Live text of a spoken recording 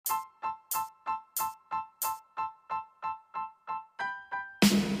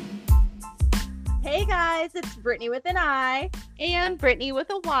guys, it's Brittany with an I. And Brittany with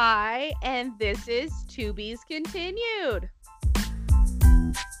a Y, and this is To Be's Continued.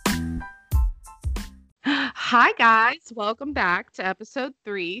 Hi guys, welcome back to episode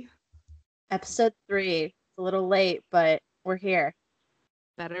 3. Episode 3. It's a little late, but we're here.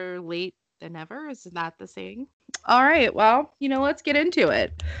 Better late than never, is that the saying? All right, well, let's get into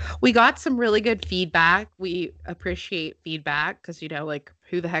it. We got some really good feedback. We appreciate feedback because,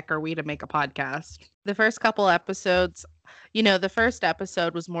 who the heck are we to make a podcast? The first couple episodes, the first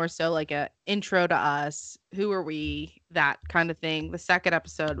episode was more so like a intro to us. Who are we? That kind of thing. The second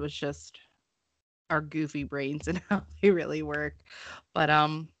episode was just our goofy brains and how they really work. But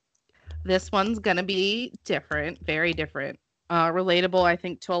this one's going to be different, very different. Relatable, I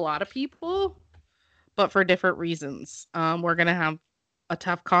think, to a lot of people, but for different reasons. We're going to have a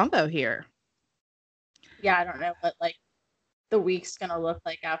tough combo here. Yeah, I don't know what the week's going to look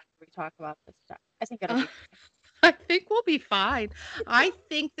like after we talk about this stuff. I think it'll be I think we'll be fine. I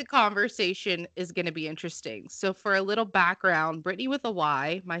think the conversation is going to be interesting. So for a little background, Brittany with a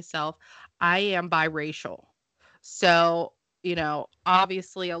Y, myself, I am biracial. So,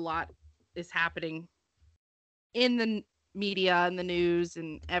 obviously a lot is happening in the media and the news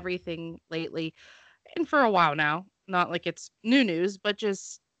and everything lately. And for a while now, not like it's new news, but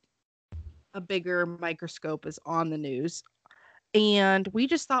just a bigger microscope is on the news. And we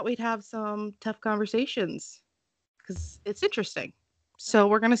just thought we'd have some tough conversations because it's interesting. So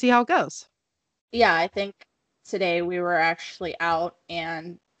we're going to see how it goes. Yeah, I think today we were actually out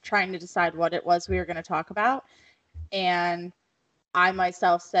and trying to decide what it was we were going to talk about. And I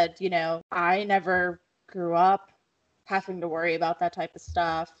myself said, I never grew up having to worry about that type of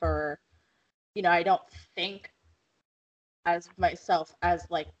stuff, or, I don't think as myself as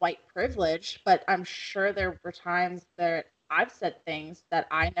white privilege, but I'm sure there were times that I've said things that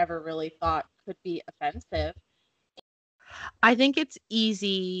I never really thought could be offensive. I think it's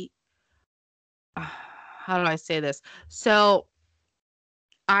easy. How do I say this? So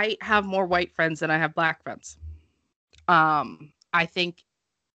I have more white friends than I have black friends. I think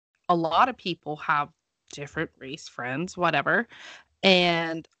a lot of people have different race friends, whatever.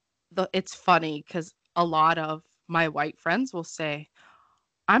 And it's funny because a lot of my white friends will say,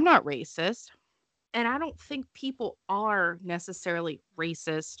 I'm not racist. And I don't think people are necessarily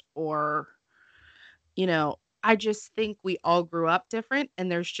racist or, I just think we all grew up different and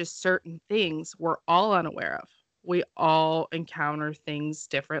there's just certain things we're all unaware of. We all encounter things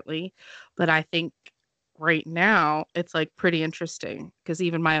differently. But I think right now it's pretty interesting because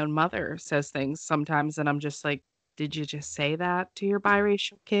even my own mother says things sometimes and I'm just like, did you just say that to your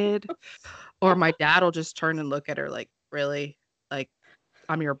biracial kid? Or my dad will just turn and look at her like, really? Like,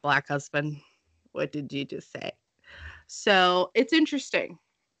 I'm your black husband. What did you just say? So it's interesting.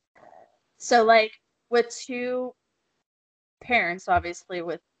 So with two parents, obviously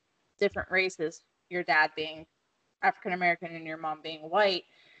with different races, your dad being African American and your mom being white,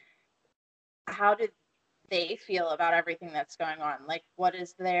 how did they feel about everything that's going on? What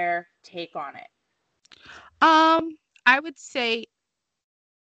is their take on it? I would say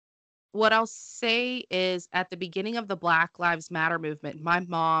what I'll say is at the beginning of the Black Lives Matter movement, my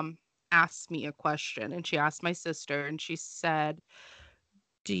mom asked me a question and she asked my sister and she said,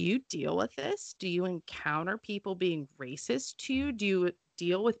 do you deal with this? Do you encounter people being racist to you? Do you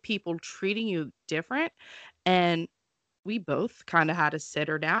deal with people treating you different? And we both kind of had to sit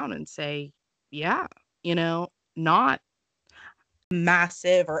her down and say, yeah, not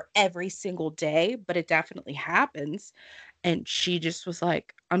massive or every single day, but it definitely happens. And she just was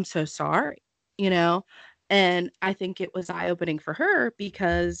like, I'm so sorry, you know? And I think it was eye-opening for her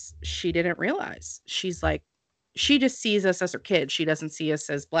because she didn't realize. She's like, she just sees us as her kids. She doesn't see us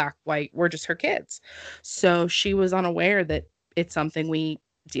as black, white. We're just her kids. So she was unaware that it's something we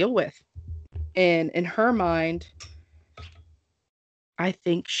deal with. And in her mind, I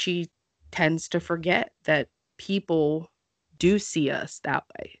think she tends to forget that people do see us that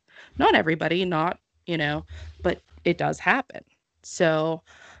way. Not everybody, not, but it does happen. So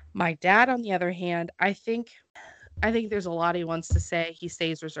my dad, on the other hand, I think there's a lot he wants to say. He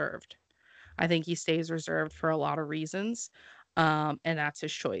stays reserved. I think he stays reserved for a lot of reasons. And that's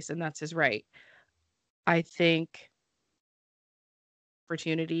his choice and that's his right. I think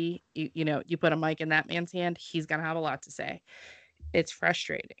opportunity, you put a mic in that man's hand, he's going to have a lot to say. It's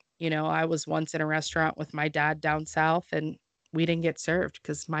frustrating. I was once in a restaurant with my dad down south and we didn't get served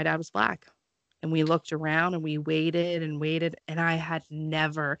because my dad was black. And we looked around and we waited and waited. And I had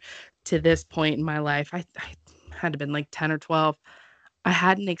never, to this point in my life, I had to been like 10 or 12. I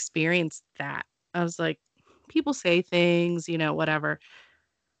hadn't experienced that. I was like, people say things, whatever.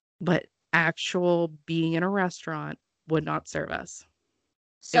 But actual being in a restaurant would not serve us.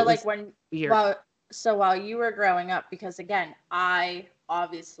 So It like was when weird. while you were growing up, because again, I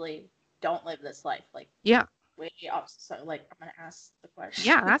obviously don't live this life like Yeah. way off. So like I'm gonna ask the question.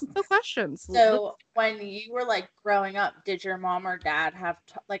 Yeah, ask the questions. So when you were like growing up, did your mom or dad have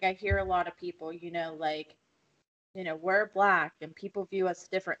like I hear a lot of people, like we're black and people view us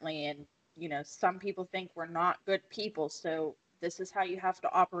differently, and some people think we're not good people, so this is how you have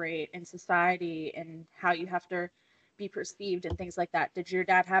to operate in society and how you have to be perceived and things like that. Did your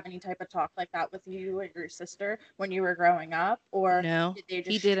dad have any type of talk like that with you and your sister when you were growing up, or No, did they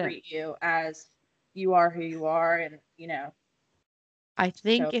he just didn't. treat you as you are who you are and I go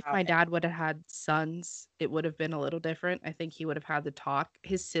think if about my it? dad would have had sons, it would have been a little different. I think he would have had the talk.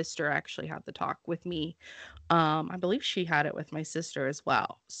 His sister actually had the talk with me. I believe she had it with my sister as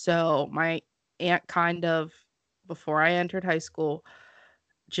well. So my aunt kind of, before I entered high school,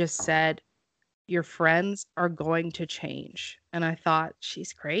 just said, your friends are going to change. And I thought,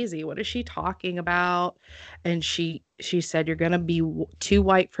 she's crazy. What is she talking about? And she said, you're going to be too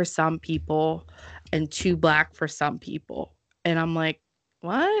white for some people and too black for some people. And I'm like,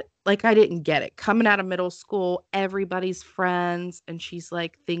 what? Like, I didn't get it. Coming out of middle school, everybody's friends. And she's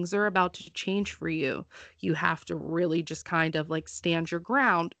like, things are about to change for you. You have to really just kind of like stand your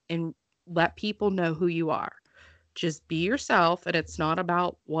ground and let people know who you are. Just be yourself, and it's not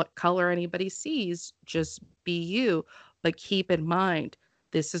about what color anybody sees. Just be you. But keep in mind,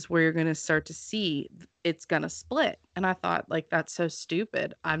 this is where you're going to start to see it's going to split. And I thought, like, that's so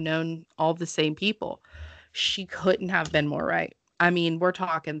stupid. I've known all the same people. She couldn't have been more right. I mean, we're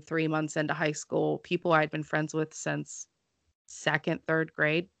talking 3 months into high school, people I'd been friends with since second, third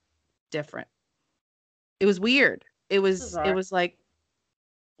grade, different. It was weird. It Bizarre. was like,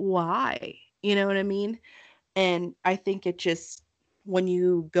 why? You know what I mean? And I think it just, when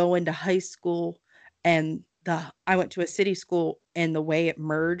you go into high school and I went to a city school, and the way it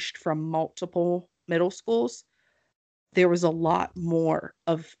merged from multiple middle schools, there was a lot more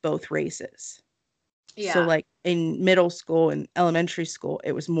of both races. So, Yeah. like, in middle school and elementary school,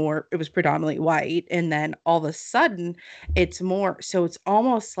 it was predominantly white, and then all of a sudden, it's more so it's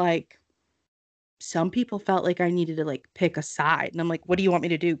almost like some people felt like I needed to, like, pick a side, and I'm like, "What do you want me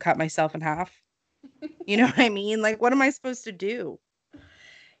to do, cut myself in half?" You know what I mean? Like, what am I supposed to do?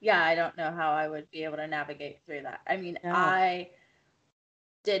 Yeah, I don't know how I would be able to navigate through that. I mean, No. I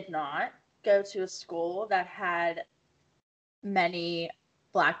did not go to a school that had many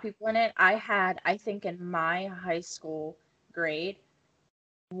black people in it. I had, I think, in my high school grade,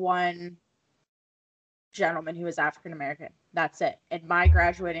 one gentleman who was African American. That's it. And my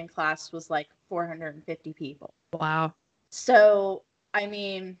graduating class was like 450 people. Wow. So, I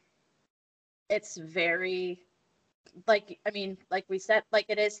mean, it's very like I mean, like we said, like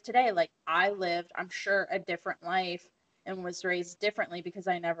it is today. Like I lived, I'm sure, a different life and was raised differently because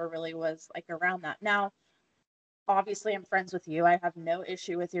I never really was like around that. Now, obviously I'm friends with you. I have no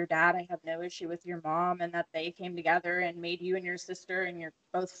issue with your dad. I have no issue with your mom and that they came together and made you and your sister and you're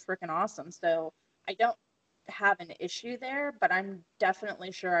both freaking awesome. So I don't have an issue there, but I'm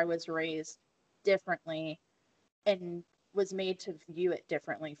definitely sure I was raised differently and was made to view it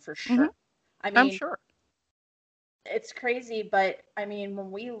differently for Mhm. sure. I I'm mean, sure. it's crazy, but I mean, when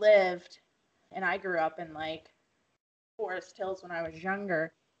we lived and I grew up in like Forest Hills when I was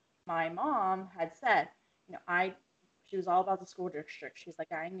younger, my mom had said, she was all about the school district. She's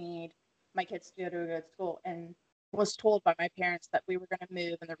like, I need my kids to go to a good school, and was told by my parents that we were going to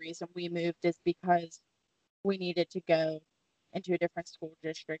move. And the reason we moved is because we needed to go into a different school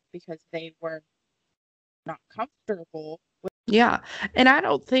district because they were not comfortable with. Yeah. And I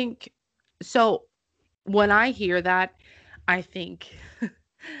don't think so. When I hear that, I think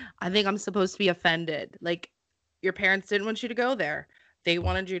I think I'm supposed to be offended. Like, your parents didn't want you to go there. They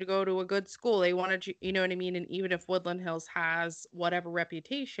wanted you to go to a good school. They wanted you, you know what I mean? And even if Woodland Hills has whatever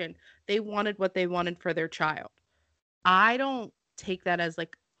reputation, they wanted what they wanted for their child. I don't take that as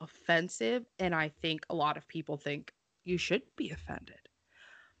like offensive. And I think a lot of people think you should be offended.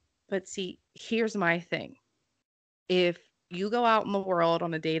 But see, here's my thing. If you go out in the world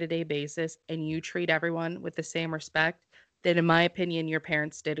on a day-to-day basis and you treat everyone with the same respect, then in my opinion, your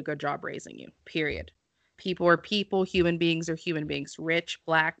parents did a good job raising you. Period. People are people, human beings are human beings, rich,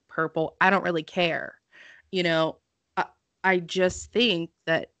 black, purple, I don't really care. You know, I, I just think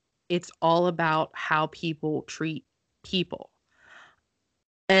that it's all about how people treat people.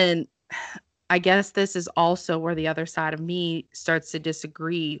 And I guess this is also where the other side of me starts to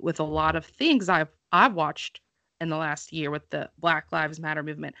disagree with a lot of things I've watched in the last year with the Black Lives Matter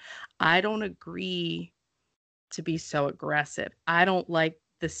movement. I don't agree to be so aggressive. I don't like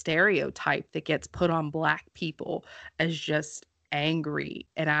the stereotype that gets put on Black people as just angry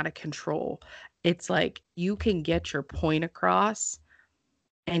and out of control. It's like you can get your point across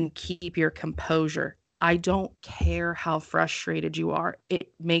and keep your composure. I don't care how frustrated you are.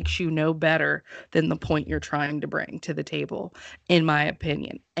 It makes you no better than the point you're trying to bring to the table, in my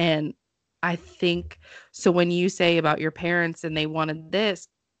opinion. And I think so when you say about your parents and they wanted this,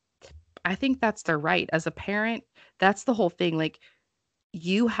 I think that's their right. As a parent, that's the whole thing. Like,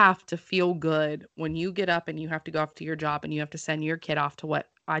 you have to feel good when you get up and you have to go off to your job and you have to send your kid off to what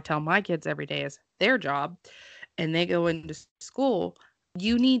I tell my kids every day is their job, and they go into school.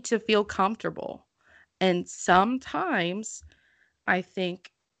 You need to feel comfortable. And sometimes I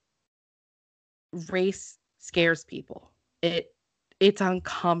think race scares people. It's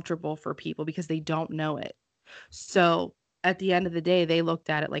uncomfortable for people because they don't know it. So at the end of the day, they looked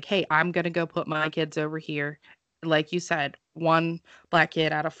at it like, hey, I'm going to go put my kids over here. Like you said, one Black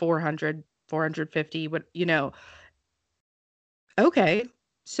kid out of 400, 450, but okay.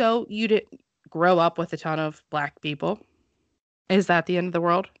 So you didn't grow up with a ton of Black people. Is that the end of the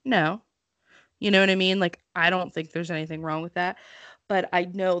world? No. You know what I mean? Like, I don't think there's anything wrong with that. But I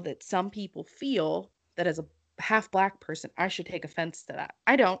know that some people feel that as a half Black person, I should take offense to that.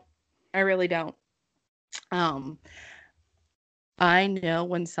 I don't. I really don't. Um, I know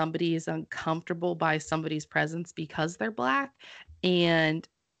when somebody is uncomfortable by somebody's presence because they're Black, and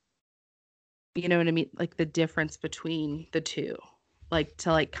you know what I mean? Like the difference between the two, like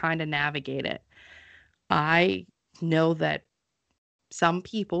to like kind of navigate it. I know that some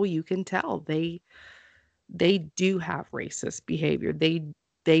people you can tell they do have racist behavior.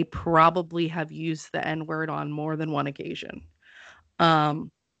 They probably have used the N-word on more than one occasion.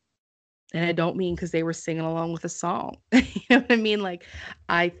 Um, and I don't mean because they were singing along with a song. You know what I mean? Like,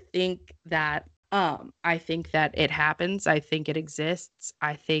 I think that it happens. I think it exists.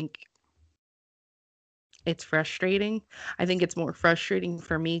 I think it's frustrating. I think it's more frustrating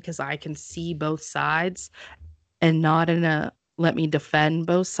for me because I can see both sides, and not in a let me defend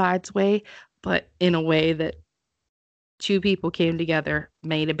both sides way, but in a way that two people came together,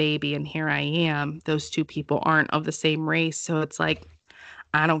 made a baby, and here I am. Those two people aren't of the same race. So it's like,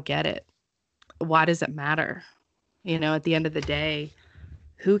 I don't get it. Why does it matter? At the end of the day,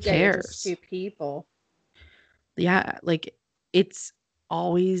 who Yeah, you're just cares? two people. Yeah, like it's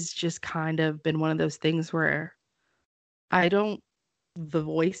always just kind of been one of those things where I don't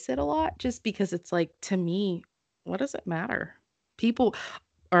voice it a lot just because it's like, to me, what does it matter? People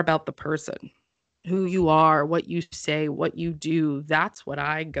are about the person, who you are, what you say, what you do. That's what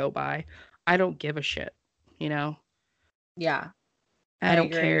I go by. I don't give a shit, you know? Yeah, I I don't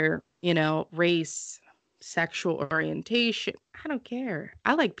agree. care, race, sexual orientation. I don't care.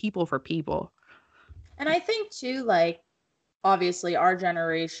 I like people for people. And I think too, like, obviously our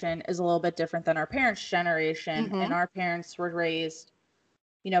generation is a little bit different than our parents' generation, and Mhm. our parents were raised,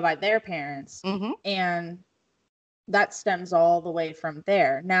 by their parents. Mhm. And that stems all the way from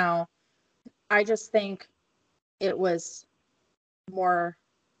there. Now, I just think it was more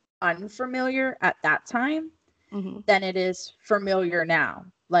unfamiliar at that time Mhm. than it is familiar now.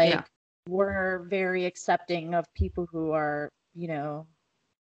 Yeah. Like, we're very accepting of people who are,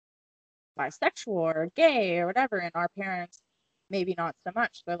 bisexual or gay or whatever, and our parents maybe not so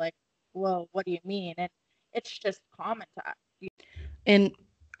much. They're like, well, what do you mean? And it's just common to us. And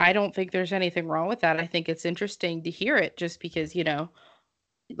I don't think there's anything wrong with that. I think it's interesting to hear it just because,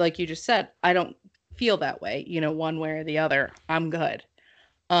 like you just said, I don't feel that way, one way or the other. I'm good.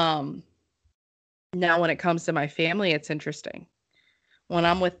 Um Now when it comes to my family, it's interesting. When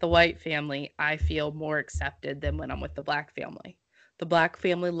I'm with the white family, I feel more accepted than when I'm with the Black family. The Black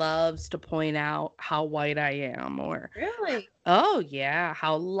family loves to point out how white I am, or, Really? oh, yeah,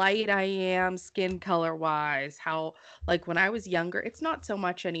 how light I am skin color wise. How, like, when I was younger, it's not so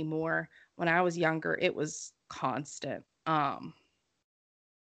much anymore. When I was younger, it was constant.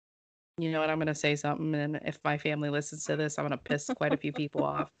 You know what? I'm going to say something, and if my family listens to this, I'm going to piss quite a few people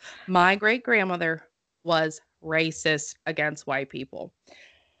off. My great grandmother was racist against white people.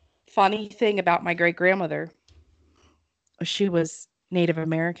 Funny thing about my great grandmother, she was Native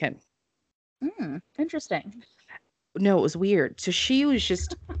American. Interesting. No, it was weird. So she was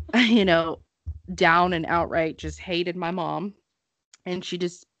just, you know, down and outright just hated my mom, and she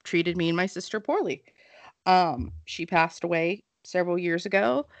just treated me and my sister poorly. She passed away several years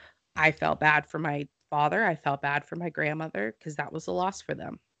ago. I felt bad for my father. I felt bad for my grandmother because that was a loss for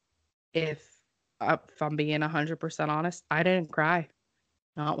them. If if I'm being 100% honest, I didn't cry.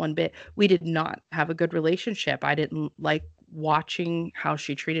 Not one bit. We did not have a good relationship. I didn't like watching how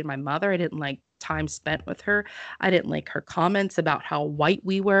she treated my mother. I didn't like time spent with her. I didn't like her comments about how white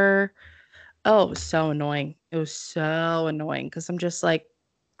we were. Oh, it was so annoying. It was so annoying because I'm just like,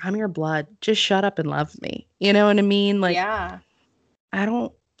 I'm your blood. Just shut up and love me. You know what I mean? Like, Yeah. I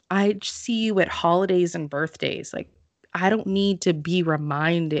don't, I see you at holidays and birthdays. Like, I don't need to be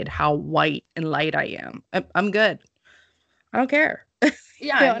reminded how white and light I am. I'm good. I don't care.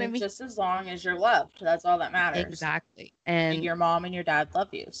 Yeah, You know I what I mean, mean? just as long as you're loved, that's all that matters. Exactly. And And, your mom and your dad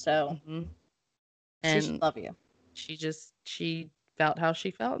love you, so mhm, she should and love you. she felt how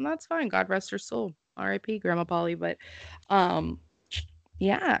she felt, and that's fine. God rest her soul. R.I.P. Grandma Polly. But, um,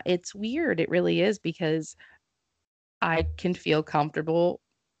 yeah, it's weird. It really is because I can feel comfortable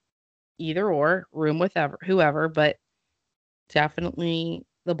either or, room with whoever, but definitely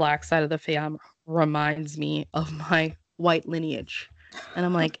the black side of the fam reminds me of my white lineage. And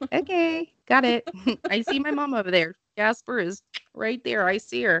I'm like, okay, got it. I see my mom over there. Jasper is right there. I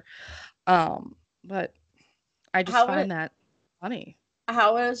see her. But I just How find it that funny.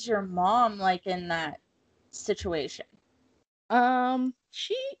 how is your mom like in that situation?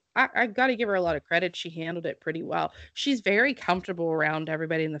 She I gotta give her a lot of credit. She handled it pretty well. She's very comfortable around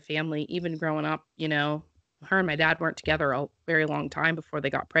everybody in the family, even growing up, her and my dad weren't together a very long time before they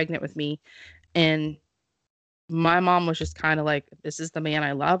got pregnant with me. And my mom was just kind of like, this is the man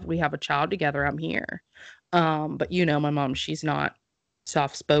I love. We have a child together. I'm here. But my mom, she's not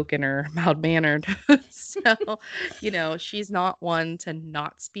soft spoken or mild mannered. So, she's not one to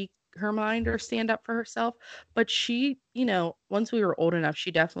not speak her mind or stand up for herself. But she, once we were old enough,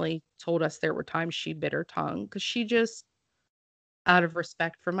 she definitely told us there were times she bit her tongue because she just, out of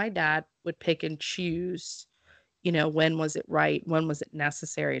respect for my dad, would pick and choose, when was it right? When was it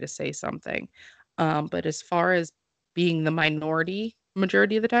necessary to say something? But as far as being the minority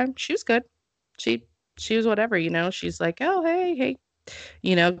majority of the time, she was good. She she was whatever, she's like, "Oh, hey, hey,"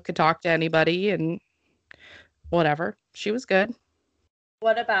 could talk to anybody and whatever. She was good.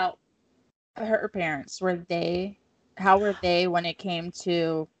 What about her parents? How were they when it came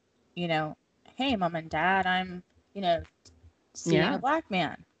to, you know, hey, mom and dad, I'm, you know, seeing a Yeah. black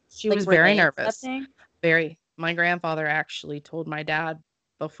man. She Like, was were very they nervous. accepting? Very. My grandfather actually told my dad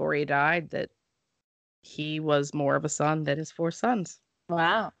before he died that he was more of a son than his 4 sons.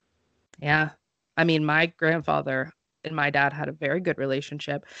 Wow. Yeah. I mean, my grandfather and my dad had a very good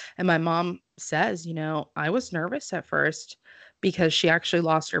relationship. And my mom says, I was nervous at first because she actually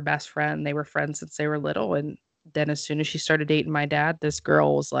lost her best friend. They were friends since they were little. And then as soon as she started dating my dad, this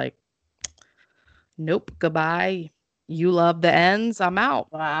girl was like, nope, goodbye. You love the ends. I'm out.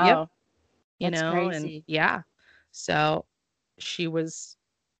 Yep. Wow. That's And crazy. yeah. So she was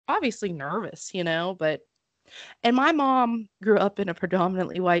obviously nervous, but and my mom grew up in a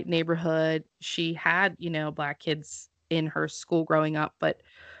predominantly white neighborhood. She had, black kids in her school growing up, but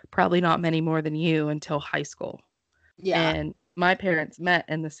probably not many more than you until high school. Yeah. And my parents met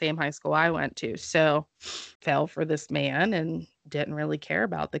in the same high school I went to. So fell for this man and didn't really care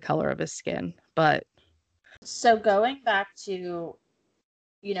about the color of his skin. But So going back to,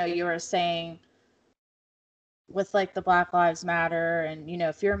 you were saying with like the Black Lives Matter and,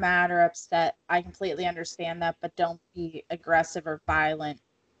 if you're mad or upset, I completely understand that, but don't be aggressive or violent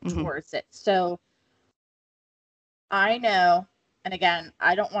mhm, towards it. So I know, and again,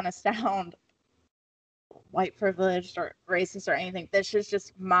 I don't want to sound white privileged or racist or anything. This is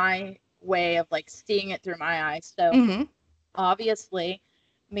just my way of like seeing it through my eyes. So mhm, obviously,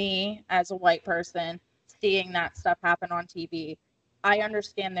 me as a white person seeing that stuff happen on TV, I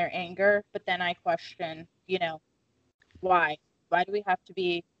understand their anger, but then I question, why? Why do we have to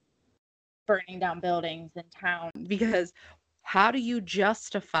be burning down buildings in town? because how do you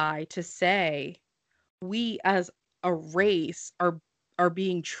justify to say we as a race are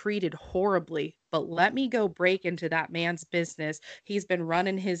being treated horribly, but let me go break into that man's business. He's been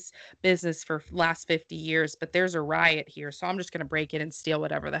running his business for last 50 years, but there's a riot here, so I'm just going to break in and steal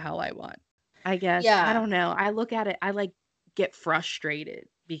whatever the hell I want. I guess I Yeah, don't know. I look at it, I like get frustrated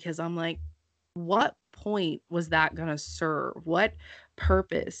because I'm like, what point was that going to serve? What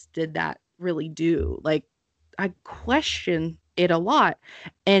purpose did that really do? Like, I question it a lot.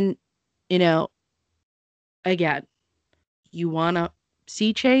 And you know, again, you wanna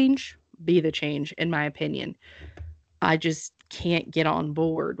see change, be the change, in my opinion. I just can't get on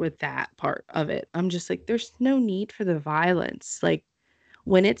board with that part of it. I'm just like, there's no need for the violence. Like,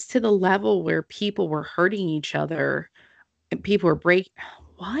 when it's to the level where people were hurting each other and people were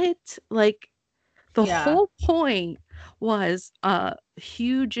what? Like, the yeah, whole point was a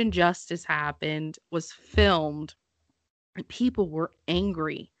huge injustice happened, was filmed, and people were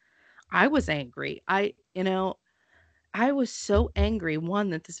angry. I was angry. I was so angry, one,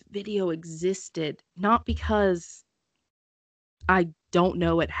 that this video existed, not because I don't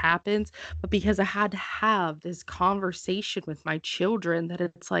know it happens, but because I had to have this conversation with my children that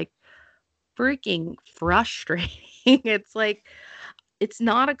it's like freaking frustrating. It's like it's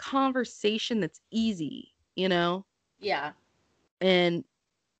not a conversation that's easy, you know? Yeah. And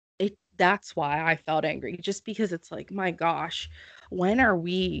that's why I felt angry, just because it's like, my gosh, when are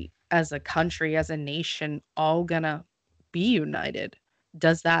we as a country, as a nation, all gonna be united?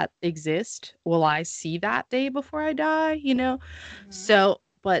 Does that exist? Will I see that day before I die? You know? Hmm. So,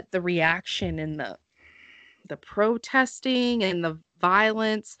 but the reaction and the protesting and the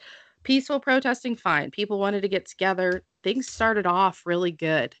violence, peaceful protesting, fine. People wanted to get together. Things started off really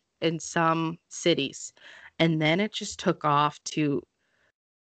good in some cities. And then it just took off to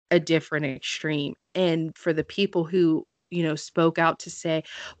a different extreme. And for the people who, spoke out to say,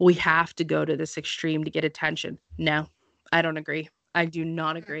 we have to go to this extreme to get attention. No, I don't agree. I do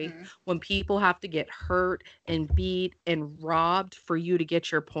not agree. Hmm. When people have to get hurt and beat and robbed for you to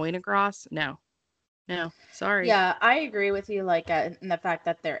get your point across, no, no, sorry. Yeah, I agree with you, like in the fact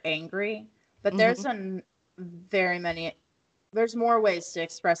that they're angry, but Mhm, very many, there's more ways to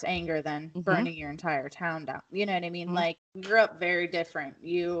express anger than mhm, burning your entire town down. You know what I mean? mhm, Like, we grew up very different,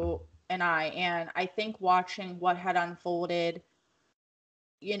 you and I think watching what had unfolded,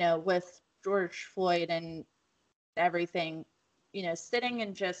 with George Floyd and everything, sitting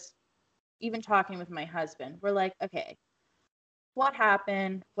and just even talking with my husband, we're like, okay, what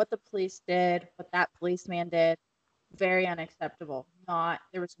happened, what the police did, what that policeman did, very unacceptable.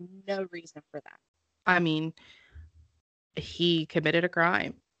 There was no reason for that. I mean, he committed a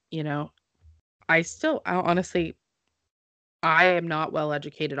crime, you know? I honestly I am not well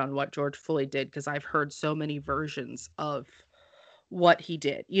educated on what George Floyd did because 'cause I've heard so many versions of what he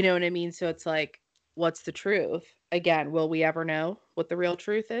did, you know what I mean? So it's like, what's the truth? Again, will we ever know what the real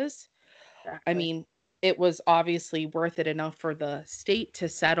truth is? I Exactly. mean, it was obviously worth it enough for the state to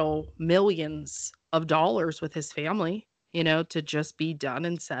settle millions of dollars with his family, to just be done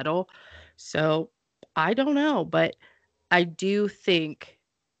and settle. So, I don't know, but I do think,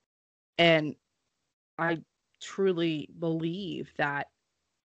 and I truly believe that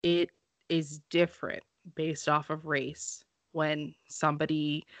it is different based off of race when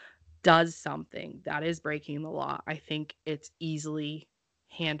somebody does something that is breaking the law. I think it's easily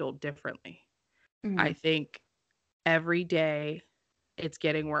handled differently. I Hmm. think every day it's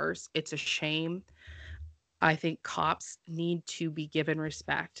getting worse. It's a shame. I think cops need to be given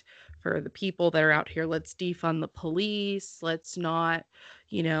respect for the people that are out here. Let's defund the police. Let's not,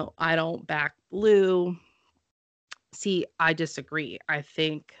 I don't back blue. See, I disagree. I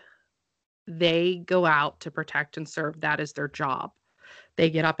think they go out to protect and serve. That is their job. They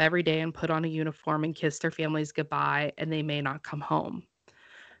get up every day and put on a uniform and kiss their families goodbye, and they may not come home.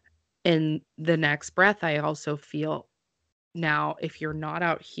 In the next breath, I also feel now, if you're not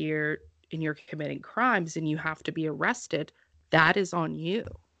out here and you're committing crimes and you have to be arrested, that is on you.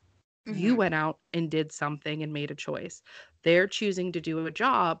 You Hmm. went out and did something and made a choice. They're choosing to do a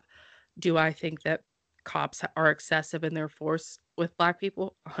job. Do I think that cops are excessive in their force with Black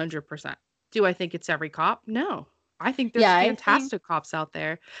people? 100%. Do I think it's every cop? No. I think there's Yeah, I think, fantastic cops out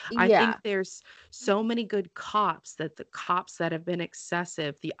there. I think yeah. there's so many good cops that the cops that have been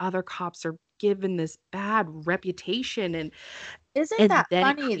excessive, the other cops are given this bad reputation, and Isn't and that then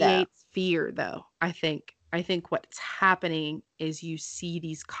it funny though? creates fear, though, I think. I think what's happening is you see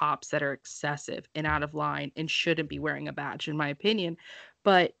these cops that are excessive and out of line and shouldn't be wearing a badge, in my opinion.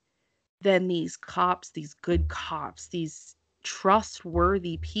 But then these cops, these good cops, these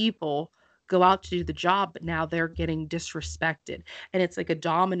trustworthy people go out to do the job, but now they're getting disrespected. And it's like a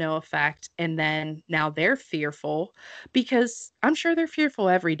domino effect. And then now they're fearful because I'm sure they're fearful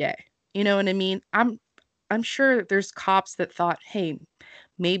every day. You know what I mean? I'm sure there's cops that thought, hey,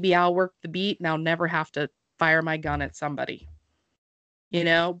 maybe I'll work the beat and I'll never have to fire my gun at somebody,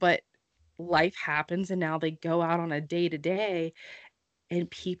 but life happens and now they go out on a day to day and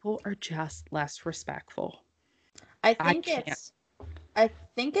people are just less respectful. I I think can't. it's I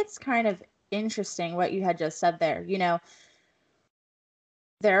think it's kind of interesting what you had just said there.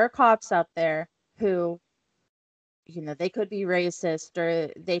 There are cops out there who, they could be racist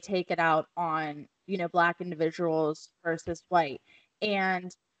or they take it out on, black individuals versus white.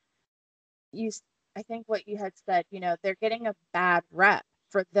 And you s- I think what you had said, they're getting a bad rep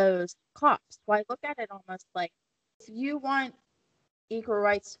for those cops. So I look at it almost like, if you want equal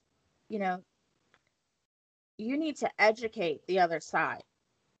rights, you know, you need to educate the other side.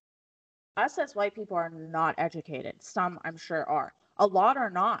 Us as white people are not educated. Some I'm sure are. A lot are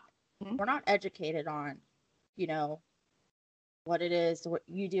not. Mhm. We're not educated on, you know, what it is, what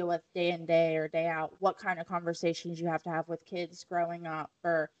you deal with day in day or day out, what kind of conversations you have to have with kids growing up,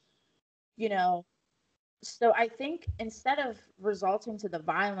 or you know. So I think instead of resulting to the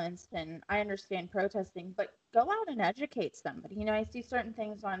violence, and I understand protesting, but go out and educate somebody. I see certain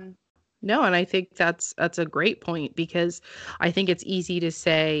things on. No, and I think that's a great point because I think it's easy to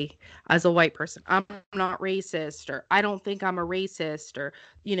say as a white person, I'm not racist or I don't think I'm a racist or,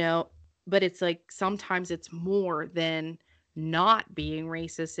 you know, but it's like sometimes it's more than not being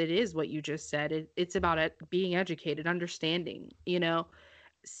racist. It is what you just said. It's about it being educated, understanding,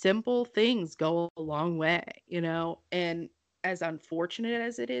 simple things go a long way, and as unfortunate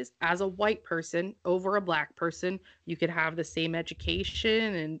as it is, as a white person over a black person, you could have the same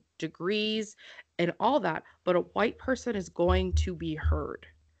education and degrees and all that, but a white person is going to be heard.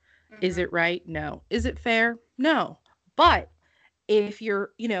 Is Mhm. it right? No. Is it fair? No. But if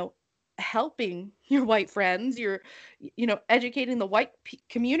you're, helping your white friends, you're, educating the white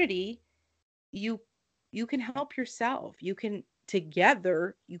community, you you can help yourself. You can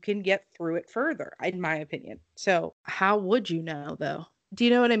together you can get through it further, in my opinion. So, how would you know though? Do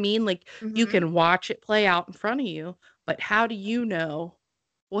you know what I mean? Like you Mhm. can watch it play out in front of you, but how do you know,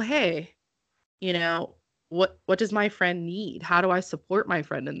 well, hey, you know, what does my friend need? How do I support my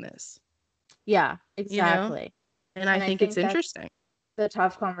friend in this? Yeah, You know? exactly. And I And I think it's think that's interesting. the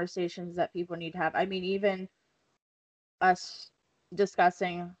tough conversations that people need to have. I mean, even us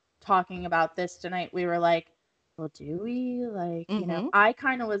discussing, talking about this tonight, we were like, well, do we? Like, Mhm. I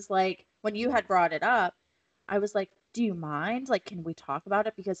kind of was like, when you had brought it up, I was like, do you mind? Like, can we talk about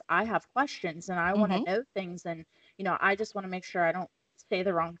it? Because I have questions and I want to Mhm. know things. And, I just want to make sure I don't say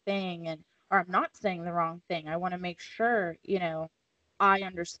the wrong thing, or I'm not saying the wrong thing. I want to make sure, I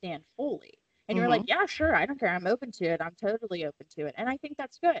understand fully. And you were like, Mhm. yeah, sure. I don't care. I'm open to it. I'm totally open to it. And I think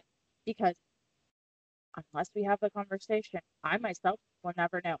that's good because unless we have a conversation, I myself will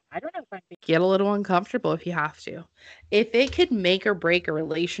never know. I don't know if I'm being. Get a little uncomfortable if you have to. If it could make or break a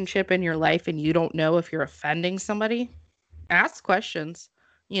relationship in your life and you don't know if you're offending somebody, ask questions,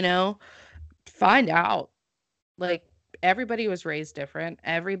 you know, find out. Like everybody was raised different.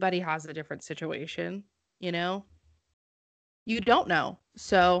 Everybody has a different situation, you know. You don't know.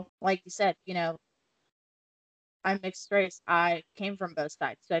 So, Like you said, I'm mixed race. I came from both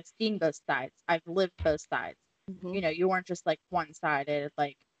sides. So I've seen both sides. I've lived both sides. mhm, You weren't just like one sided,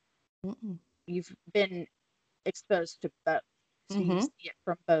 like mm-mm, you've been exposed to both. So you mhm, see it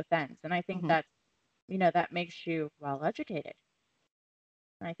from both ends. And I think mhm. that, that makes you well educated.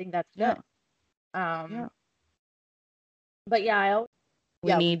 And I think that's good. Yeah, Um, yeah. but yeah, We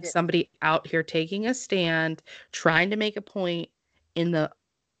yeah, we need did. somebody out here taking a stand, trying to make a point in the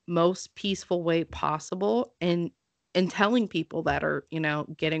most peaceful way possible and telling people that are,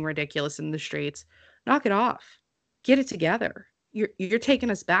 getting ridiculous in the streets, knock it off. Get it together. You're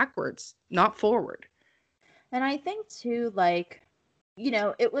taking us backwards, not forward. And I think too, like,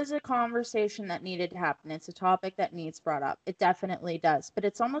 it was a conversation that needed to happen. It's a topic that needs brought up. It definitely does. But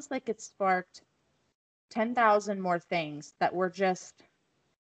it's almost like it sparked 10,000 more things that we're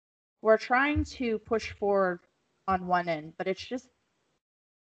trying to push forward on one end, but it's just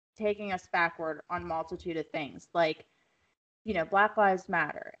taking us backward on multitude of things. Like, Black Lives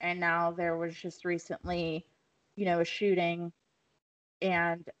Matter. And now there was just recently, a shooting,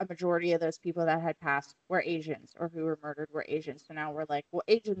 and a majority of those people that had passed were Asians, or who were murdered were Asians. So now we're like, well,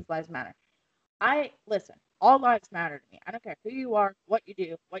 Asians' lives matter. I listen, all lives matter to me. I don't care who you are, what you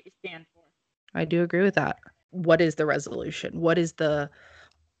do, what you stand for. I do agree with that. What is the resolution? What is the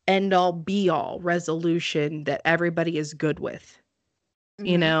end all be all resolution that everybody is good with?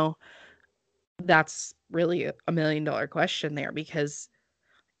 You Mm-hmm. know, that's really a $1 million question there because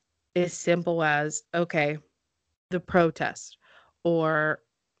as simple as, okay, the protest, or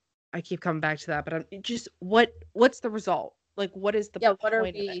I keep coming back to that, but I'm just what's the result? Like, what is the Yeah, what are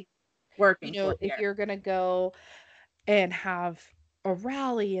point of it? we working toward If here? you're gonna go and have a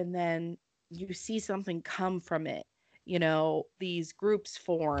rally and then you see something come from it, these groups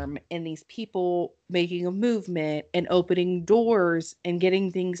form and these people making a movement and opening doors and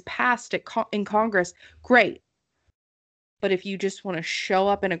getting things passed in Congress, great. But if you just want to show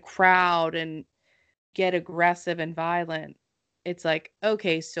up in a crowd and get aggressive and violent, it's like,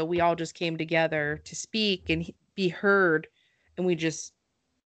 okay, so we all just came together to speak and be heard, and we just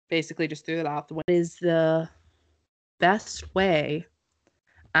basically just threw it out the window. Is the best way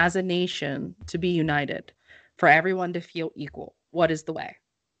as a nation to be united, for everyone to feel equal? What is the way?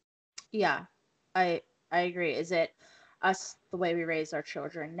 Yeah, I agree. Is it us the way we raise our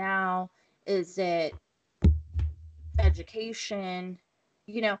children now? Is it education?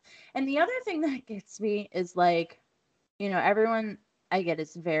 You know, and the other thing that gets me is like, everyone I get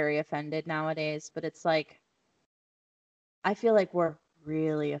is very offended nowadays, but it's like, I feel like we're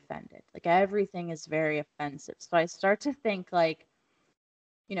really offended. Like everything is very offensive. So I start to think like,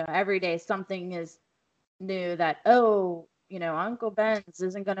 every day something is new that, oh, Uncle Ben's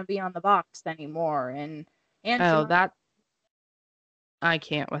isn't going to be on the box anymore. And Aunt Oh, Jemima, that I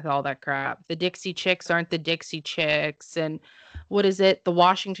can't with all that crap. The Dixie Chicks aren't the Dixie Chicks, and what is it? The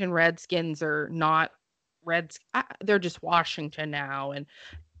Washington Redskins are not Reds. They're just Washington now, and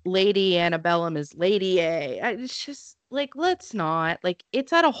Lady Antebellum is Lady A. It's just like, let's not. Like,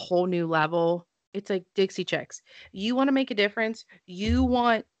 it's at a whole new level. It's like Dixie Chicks. You want to make a difference. You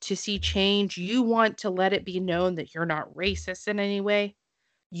want to see change. You want to let it be known that you're not racist in any way.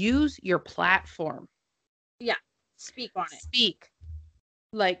 Use your platform. yeah, speak on it. Speak.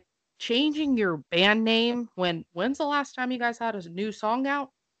 Like, changing your band name when's the last time you guys had a new song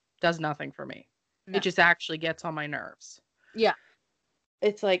out? Does nothing for me. No. It just actually gets on my nerves. Yeah.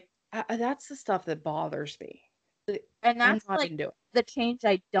 It's like, that's the stuff that bothers me. And that's I'm not like into it. the change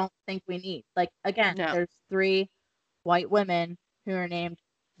I don't think we need. Like, again, No. there's 3 white women who are named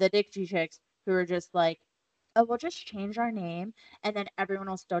the Dixie Chicks who are just like, oh, we'll just change our name and then everyone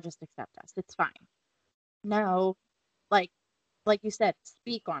will still just accept us. It's fine. No, like you said,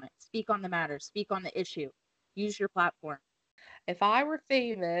 speak on it. Speak on the matter. Speak on the issue. Use your platform. If I were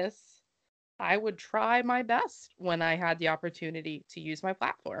famous, I would try my best when I had the opportunity to use my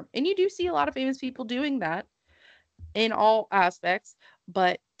platform. And you do see a lot of famous people doing that in all aspects,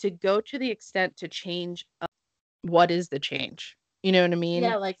 but to go to the extent to change, what is the change? You know what I mean?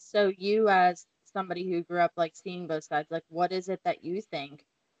 Yeah, like, so you as somebody who grew up like seeing both sides, like, what is it that you think?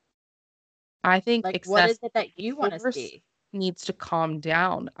 I think Like, what is excessive it that you want to force see? needs to calm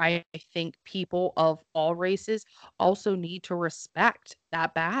down. I think people of all races also need to respect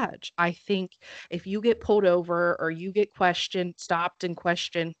that badge. I think if you get pulled over or you get questioned, stopped and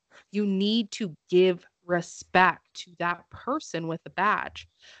questioned, you need to give respect to that person with the badge.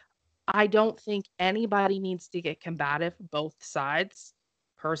 I don't think anybody needs to get combative, both sides,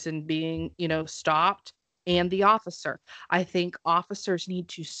 person being, stopped and the officer. I think officers need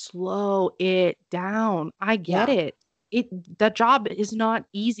to slow it down. I get Yeah. it. The job is not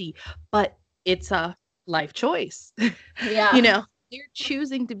easy, but it's a life choice. Yeah. They're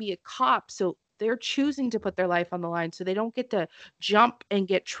choosing to be a cop, so they're choosing to put their life on the line so they don't get to jump and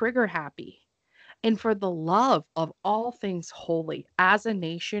get trigger happy. And for the love of all things holy, as a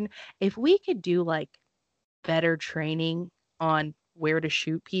nation, if we could do like better training on where to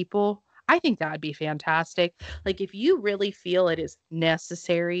shoot people, I think that would be fantastic. Like, if you really feel it is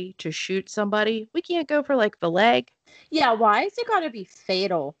necessary to shoot somebody, we can't go for like the leg. Yeah, why is it gotta be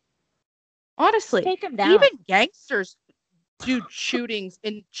fatal? Just Honestly, take him down. even gangsters do shootings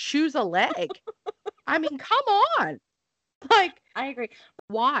and choose a leg. I mean, come on. Like, I agree.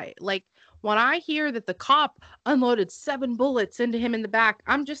 why? Like, when I hear that the cop unloaded 7 bullets into him in the back,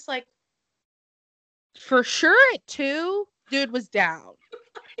 I'm just like, for sure at 2, dude was down.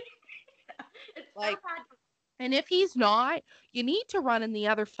 Like, and if he's not, you need to run in the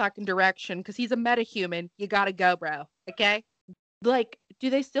other fucking direction because he's a metahuman. You gotta go, bro. Okay? Like, do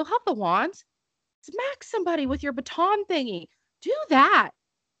they still have the wands? Smack somebody with your baton thingy. Do that.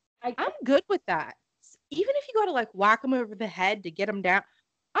 I'm good with that. Even if you gotta like whack him over the head to get him down,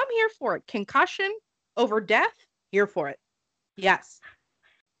 I'm here for it. Concussion over death, here for it. Yes.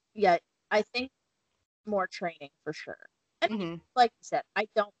 Yeah, I think more training for sure. And Mm-hmm. like you said, I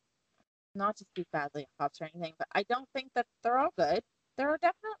don't, not to speak badly of cops or anything, but I don't think that they're all good. There are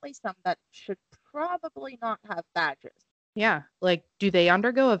definitely some that should probably not have badges. Yeah. Like, do they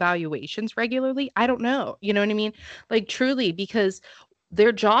undergo evaluations regularly? I don't know. You know what I mean? Like, truly, because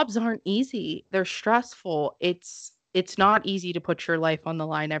their jobs aren't easy. They're stressful. It's not easy to put your life on the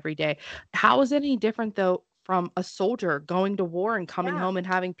line every day. How is it any different though from a soldier going to war and coming Yeah. home and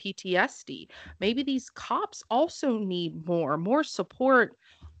having PTSD? Maybe these cops also need more support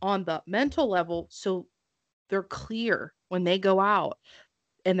on the mental level so they're clear when they go out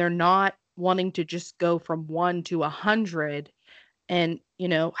and they're not wanting to just go from 1 to 100 and,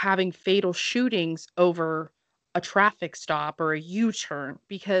 having fatal shootings over a traffic stop or a U-turn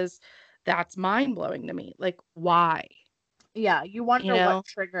because that's mind-blowing to me. Like, why? Yeah, you wonder what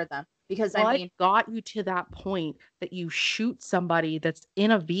triggered them. Because I What mean, got you to that point that you shoot somebody that's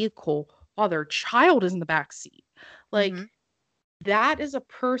in a vehicle while their child is in the back seat? Like, that is a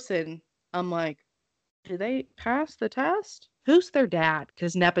person, I'm like, do they pass the test? Who's their dad?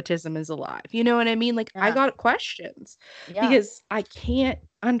 Because nepotism is alive. You know what I mean? Like, I yeah, got questions yeah, because I can't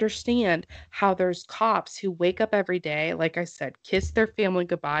understand how there's cops who wake up every day, like I said, kiss their family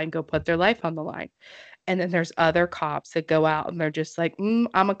goodbye and go put their life on the line. And then there's other cops that go out and they're just like,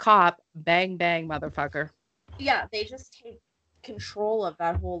 I'm a cop. Bang, bang, motherfucker. Yeah, they just take control of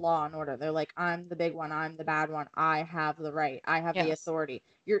that whole law and order. They're like, I'm the big one, I'm the bad one, I have the right, I have the Yes. authority.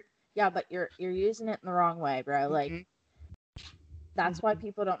 But you're using it in the wrong way, bro. Like, that's why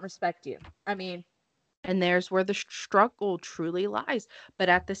people don't respect you. I mean, and there's where the struggle truly lies. But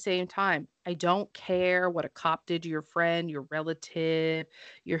at the same time, I don't care what a cop did to your friend, your relative,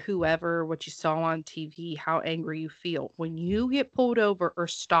 your whoever, what you saw on TV, how angry you feel. When you get pulled over or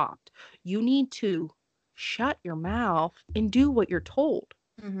stopped, you need to shut your mouth and do what you're told.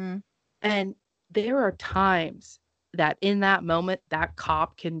 And there are times that in that moment, that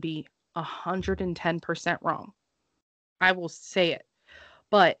cop can be 110% wrong. I will say it.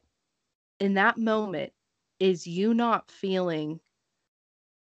 But in that moment, is you not feeling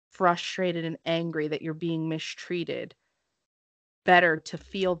frustrated and angry that you're being mistreated better to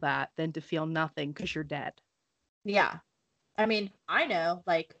feel that than to feel nothing because you're dead? yeah. I mean, I know,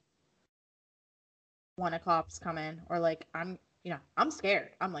 like, when a cop's coming, or like, I'm scared.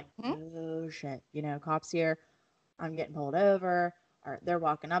 I'm like, oh shit, cops here. I'm getting pulled over, or they're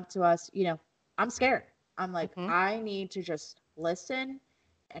walking up to us. I'm scared. I'm like, I need to just listen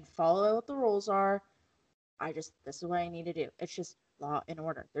and follow what the rules are. This is what I need to do. It's just law and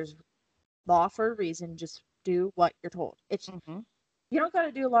order. There's law for a reason. Just do what you're told. You don't got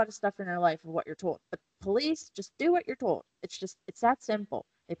to do a lot of stuff in your life of what you're told. But police, just do what you're told. It's that simple.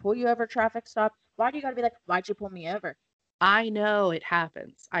 They pull you over, traffic stop. Why do you got to be like, why'd you pull me over? I know it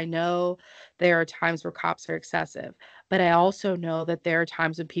happens. I know there are times where cops are excessive, but I also know that there are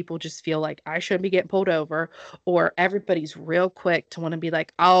times when people just feel like I shouldn't be getting pulled over, or everybody's real quick to want to be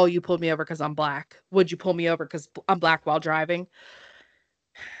like, oh, you pulled me over because I'm black. Would you pull me over because I'm black while driving?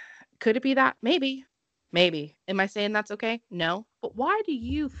 Could it be that? Maybe. Maybe. Am I saying that's okay? No. But why do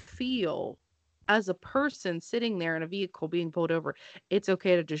you feel as a person sitting there in a vehicle being pulled over, it's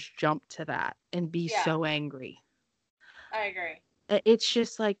okay to just jump to that and be so angry? I agree. It's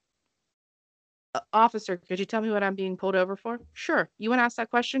just like, officer, could you tell me what I'm being pulled over for? Sure. You want to ask that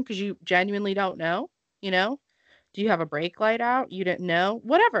question because you genuinely don't know? You know? Do you have a brake light out? You didn't know?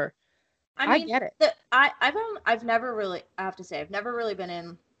 Whatever. I I mean, get it. I've never really, I have to say, I've never really been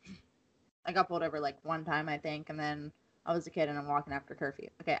in. I got pulled over like one time, I think, and then I was a kid and I'm walking after curfew.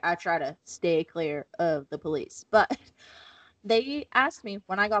 Okay, I try to stay clear of the police, but they asked me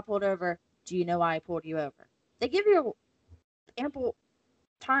when I got pulled over, "Do you know why I pulled you over?" They give you ample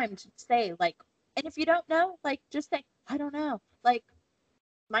time to say, like, and if you don't know, like, just say, "I don't know." Like,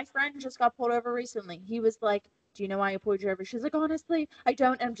 my friend just got pulled over recently. He was like, "Do you know why I pulled you over?" She's like, "Honestly, I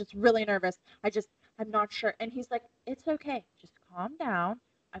don't. I'm just really nervous. I'm not sure." And he's like, "It's okay. Just calm down.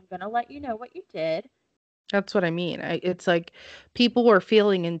 I'm gonna let you know what you did." That's what I mean. It's like people are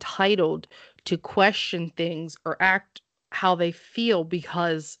feeling entitled to question things or act how they feel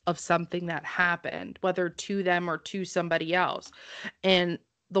because of something that happened, whether to them or to somebody else. And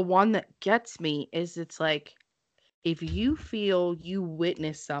the one that gets me is it's like, if you feel you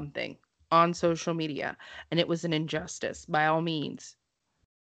witnessed something on social media and it was an injustice, by all means,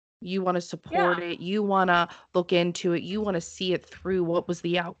 you want to support Yeah. it, you want to look into it, you want to see it through. What was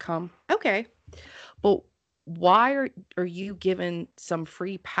the outcome? Okay. But why are you given some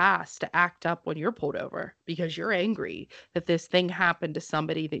free pass to act up when you're pulled over because you're angry that this thing happened to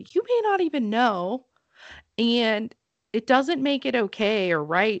somebody that you may not even know? And it doesn't make it okay or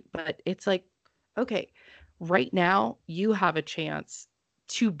right, but it's like, okay, right now you have a chance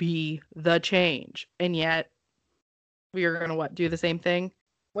to be the change. And yet we are going to what? Do the same thing?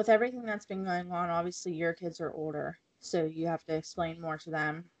 With everything that's been going on, obviously your kids are older, so you have to explain more to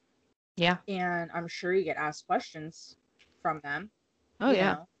them. Yeah. And I'm sure you get asked questions from them. Oh You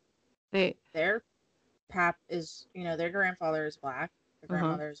yeah. know, They their their grandfather is black, their uh-huh.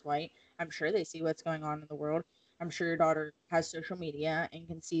 grandmother is white. I'm sure they see what's going on in the world. I'm sure your daughter has social media and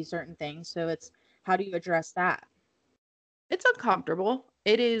can see certain things. So it's, how do you address that? It's uncomfortable.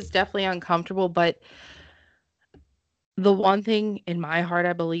 It is definitely uncomfortable, but the one thing in my heart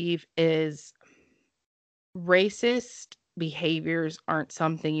I believe is racist behaviors aren't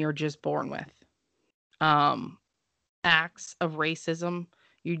something you're just born with. Um, Acts of racism,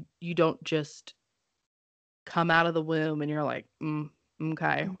 you don't just come out of the womb and you're like,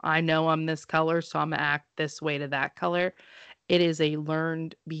 okay, I know I'm this color, so I'm gonna act this way to that color. It is a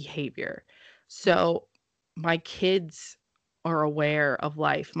learned behavior. So my kids are aware of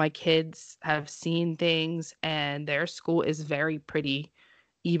life. My kids have seen things, and their school is very pretty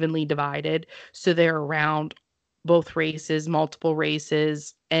evenly divided. So they're around both races, multiple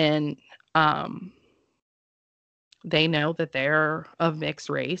races, and um, they know that they're of mixed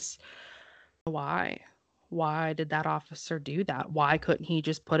race. Why? Why did that officer do that? Why couldn't he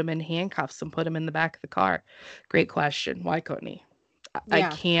just put him in handcuffs and put him in the back of the car? Great question. Why couldn't he? I Yeah.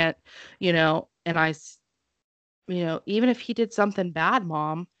 can't, and even if he did something bad,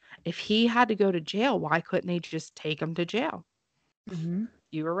 mom, if he had to go to jail, why couldn't they just take him to jail? Hmm.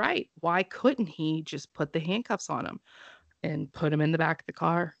 You were right. Why couldn't he just put the handcuffs on him and put him in the back of the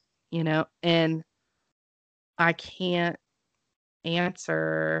car? And I can't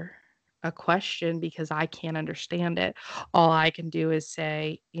answer a question because I can't understand it. All I can do is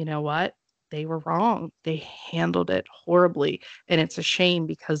say, you know what? They were wrong. They handled it horribly. And it's a shame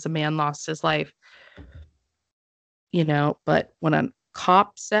because the man lost his life, but when a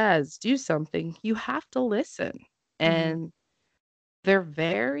cop says do something, you have to listen. Hmm. And they're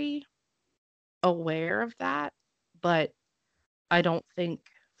very aware of that. But I don't think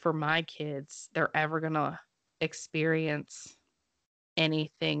for my kids, they're ever going to experience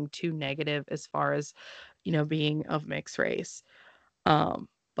anything too negative as far as, being of mixed race.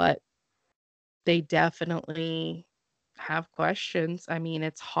 But they definitely have questions. I mean,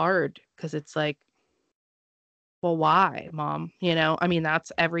 it's hard because it's like, well, why, mom? I mean,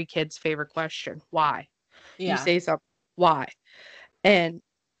 that's every kid's favorite question. Why? You Yeah. say something, why? And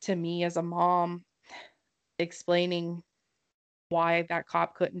to me as a mom, explaining why that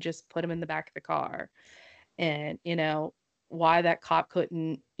cop couldn't just put him in the back of the car and, why that cop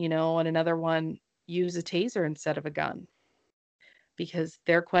couldn't, and another one use a taser instead of a gun because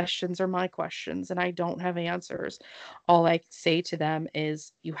their questions are my questions and I don't have answers. All I say to them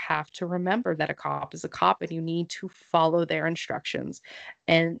is you have to remember that a cop is a cop and you need to follow their instructions.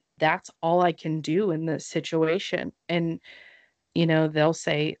 And that's all I can do in this situation. And, they'll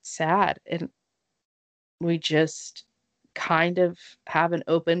say it's sad. And we just kind of have an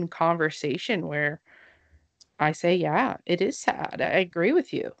open conversation where I say, yeah, it is sad. I agree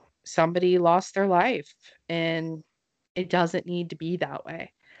with you. Somebody lost their life and it doesn't need to be that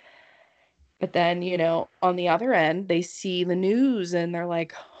way. But then, on the other end, they see the news and they're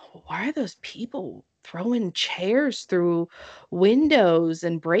like, why are those people throwing chairs through windows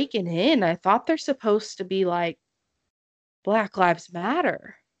and breaking in? I thought they're supposed to be like Black Lives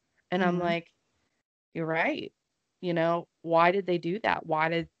Matter. And I'm Hmm. like, you're right. Why did they do that? Why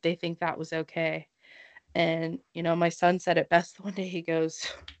did they think that was okay? And, my son said it best one day. He goes,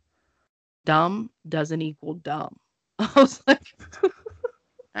 dumb doesn't equal dumb. I was like,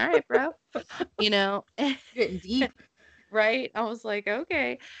 all right, bro. You know, Getting deep. right? I was like,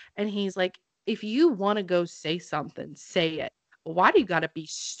 "Okay." And he's like, "If you wanna go say something, say it. Why do you gotta be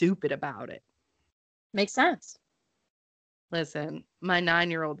stupid about it?" Makes sense. Listen, my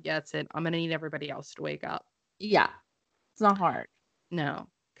 9-year-old gets it. I'm gonna need everybody else to wake up. Yeah. It's not hard. No,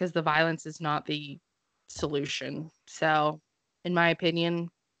 because the violence is not the solution. So, in my opinion,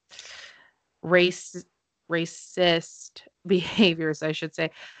 race racist behaviors, I should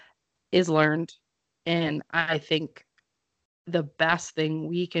say, is learned, and I think the best thing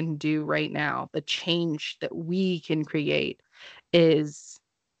we can do right now, the change that we can create is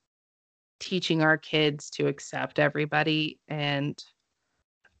teaching our kids to accept everybody. And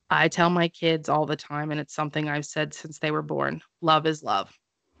I tell my kids all the time, and it's something I've said since they were born, love is love.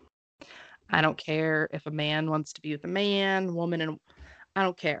 I don't care if a man wants to be with a man, woman, and I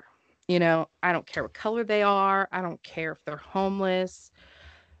don't care. I don't care what color they are. I don't care if they're homeless.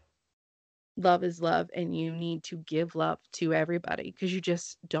 Love is love, and you need to give love to everybody because you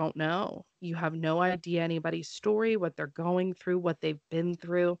just don't know. You have no idea anybody's story, what they're going through, what they've been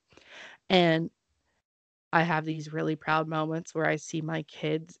through. And I have these really proud moments where I see my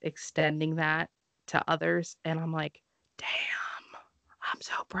kids extending that to others, and I'm like, damn, I'm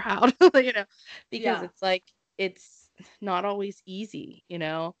so proud, because Yeah. it's like, it's not always easy.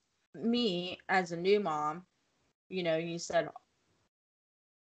 Me as a new mom, you said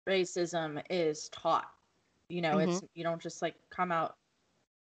racism is taught. Hmm. It's you don't just like come out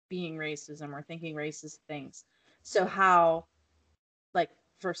being racism or thinking racist things. So how like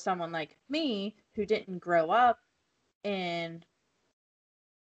for someone like me who didn't grow up in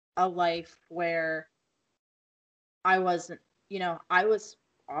a life where I wasn't, I was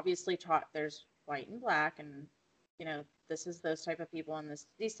obviously taught there's white and black and this is those type of people and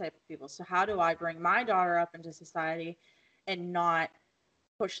these type of people. So how do I bring my daughter up into society and not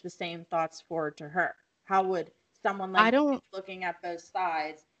push the same thoughts forward to her? How would someone I like me don't looking at both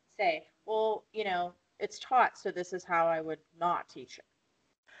sides say, well, it's taught, so this is how I would not teach it?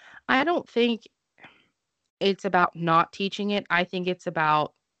 I don't think it's about not teaching it. I think it's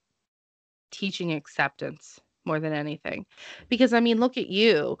about teaching acceptance more than anything. Because I mean, look at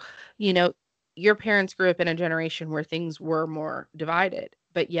you. You know, your parents grew up in a generation where things were more divided.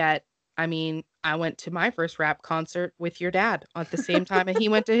 But yet, I mean, I went to my first rap concert with your dad at the same time and he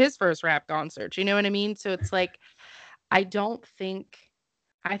went to his first rap concert. You know what I mean? So it's like, I don't think,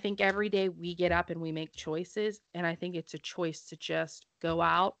 I think every day we get up and we make choices. And I think it's a choice to just go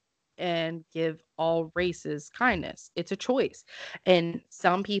out and give all races kindness. It's a choice. And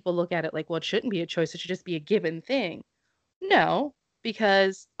some people look at it like, well, it shouldn't be a choice. It should just be a given thing. No,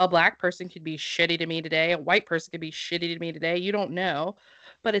 because a black person could be shitty to me today, a white person could be shitty to me today, you don't know.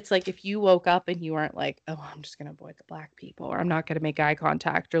 But it's like if you woke up and you aren't like, "Oh, I'm just gonna avoid the black people," or "I'm not gonna make eye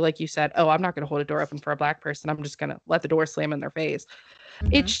contact," or like you said, "Oh, I'm not gonna hold a door open for a black person, I'm just gonna let the door slam in their face." Mm-hmm.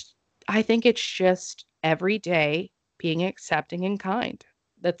 It's I think it's just every day being accepting and kind.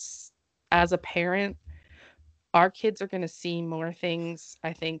 That's as a parent, our kids are gonna see more things,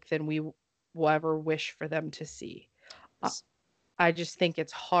 I think, than we will ever wish for them to see. Uh, I just think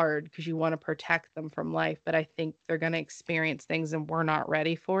it's hard because you wanna protect them from life, but I think they're gonna experience things and we're not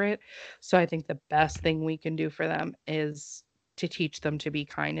ready for it. So I think the best thing we can do for them is to teach them to be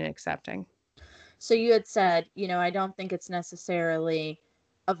kind and accepting. So you had said, I don't think it's necessarily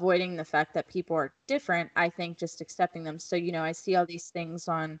avoiding the fact that people are different. I think just accepting them. So, I see all these things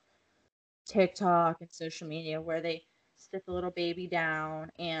on TikTok and social media where they sit the little baby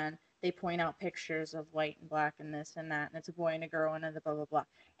down and they point out pictures of white and black and this and that, and it's a boy and a girl and the blah blah blah.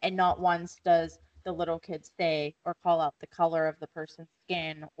 And not once does the little kid say or call out the color of the person's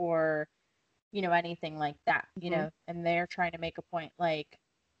skin or, anything like that, Mhm. and they're trying to make a point like,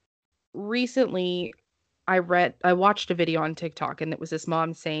 Recently, I watched a video on TikTok and it was this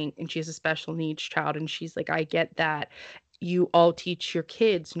mom saying and she has a special needs child and she's like, "I get that you all teach your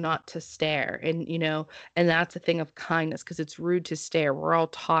kids not to stare." And that's a thing of kindness because it's rude to stare. We're all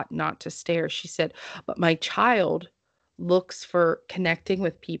taught not to stare. She said, "But my child looks for connecting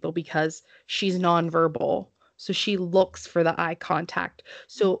with people because she's nonverbal. So she looks for the eye contact.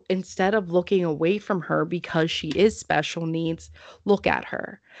 So instead of looking away from her because she is special needs, look at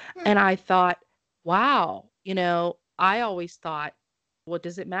her." hmm, And I thought, wow, I always thought, what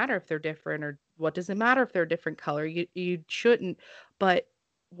does it matter if they're different or what does it matter if they're a different color? You shouldn't. But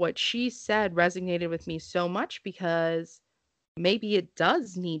what she said resonated with me so much because maybe it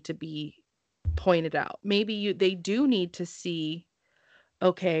does need to be pointed out. Maybe they do need to see,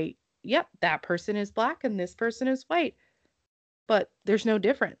 okay, yep, that person is black and this person is white, but there's no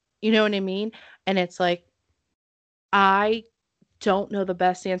different. You know what I mean? And it's like I don't know the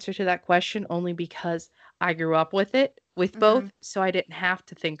best answer to that question only because I grew up with it, with mm-hmm. both, so I didn't have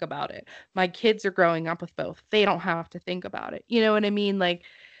to think about it. My kids are growing up with both. They don't have to think about it. You know what I mean? Like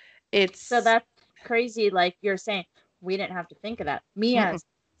So it's that's crazy. Like you're saying, we didn't have to think of that. Me mm-mm. as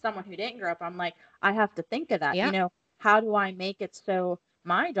someone who didn't grow up, I'm like, I have to think of that. Yeah. How do I make it so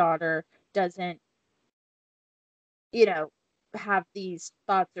my daughter doesn't, you know, have these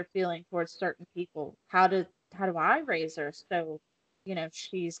thoughts or feeling towards certain people? How do I raise her so,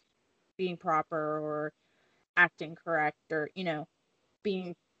 she's being proper or acting correct or,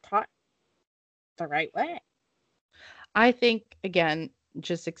 being taught the right way? I think again,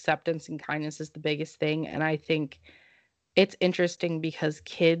 just acceptance and kindness is the biggest thing and I think it's interesting because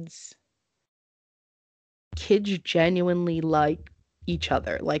kids genuinely like each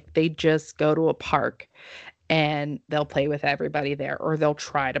other. Like they just go to a park and they'll play with everybody there or they'll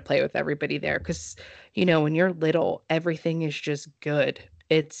try to play with everybody there cuz when you're little everything is just good.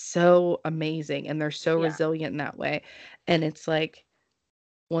 It's so amazing and they're so Yeah. resilient in that way. And it's like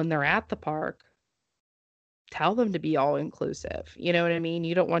when they're at the park, tell them to be all inclusive. You know what I mean?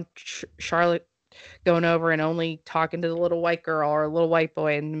 You don't want Charlotte going over and only talking to the little white girl or a little white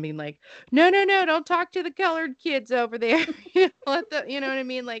boy and being like, "No, no, no, don't talk to the colored kids over there." You know what I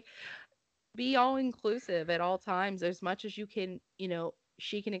mean? Like be all inclusive at all times as much as you can,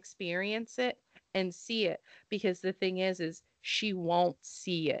 she can experience it and see it because the thing is she won't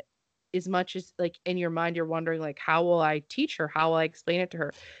see it as much as like in your mind you're wondering like how will I teach her? How will I explain it to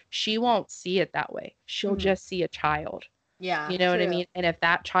her? She won't see it that way. She'll Hmm. just see a child. Yeah, You know what I true. mean? And if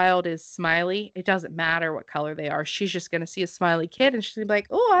that child is smiley, it doesn't matter what color they are. She's just going to see a smiley kid and she's gonna be like,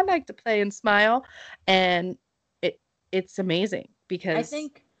 "Oh, I like to play and smile." And it it's amazing I because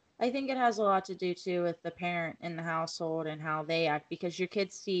think I think it has a lot to do too with the parent in the household and how they act because your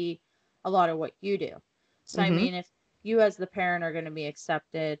kids see a lot of what you do. So I mhm. mean, if you as the parent are going to be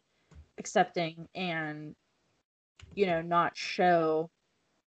accepting and not show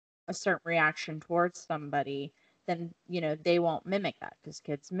a certain reaction towards somebody, then they won't mimic that because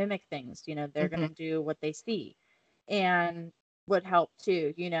kids mimic things. They're going to Mhm. do what they see, and would help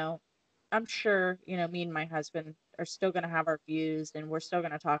too. I'm sure me and my husband are still going to have our views and we're still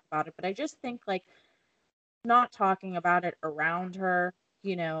going to talk about it, but I just think like not talking about it around her,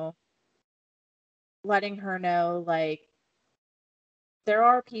 you know letting her know, like, there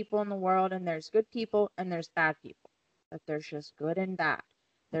are people in the world, and there's good people and there's bad people. But there's just good and bad.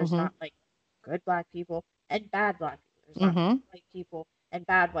 There's Mm-hmm. not like good black people and bad black people. There's not Mm-hmm. white people and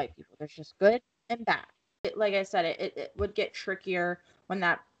bad white people. There's just good and bad. Like I said, it would get trickier when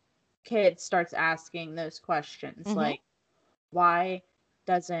that kid starts asking those questions, Mm-hmm. like, why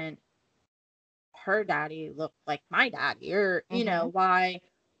doesn't her daddy look like my daddy? Or, Mm-hmm.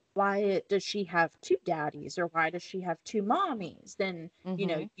 why does she have two daddies? Or why does she have two mommies? Then,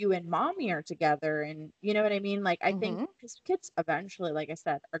 Mm-hmm. you and mommy are together, and you know what I mean? Like, I think Mm-hmm. because kids eventually, like I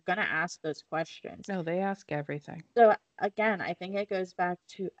said, are gonna ask those questions. No, they ask everything. So again, I think it goes back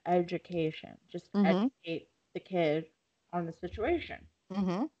to education. Just Mm-hmm. educate the kid on the situation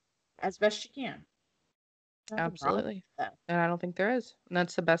Mm-hmm. as best you can. Nothing wrong with Absolutely. that. And I don't think there is. And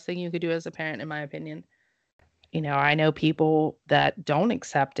that's the best thing you could do as a parent, in my opinion. I know people that don't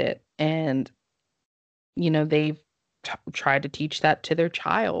accept it, and they've tried to teach that to their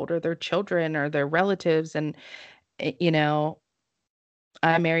child or their children or their relatives. And eh, you know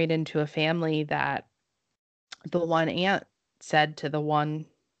I married into a family that the one aunt said to the one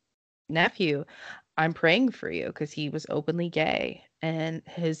nephew, "I'm praying for you," because he was openly gay. And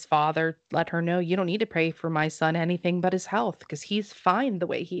his father let her know, "You don't need to pray for my son anything but his health, because he's fine the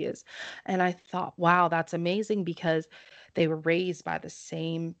way he is." And I thought, wow, that's amazing, because they were raised by the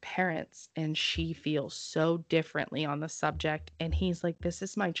same parents, and she feels so differently on the subject. And he's like, "This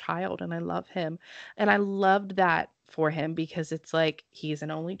is my child and I love him." And I loved that for him, because it's like he's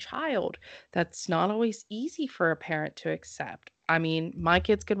an only child. That's not always easy for a parent to accept. I mean, my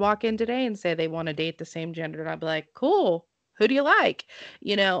kids could walk in today and say they want to date the same gender, and I'd be like, "Cool. Who do you like?"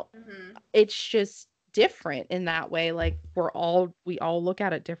 You know, Hmm. it's just different in that way. Like, we all look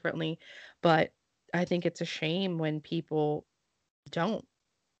at it differently, but I think it's a shame when people don't,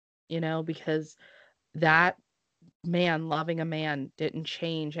 because that man loving a man didn't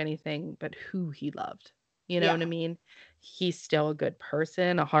change anything but who he loved. You know what I Yeah. mean? He's still a good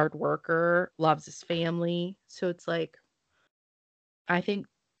person, a hard worker, loves his family. So it's like, I think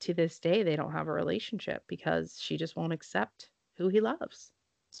to this day they don't have a relationship because she just won't accept who he loves.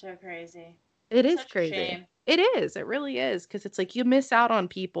 So crazy. It is Such a crazy. shame. It is. It really is, because it's like you miss out on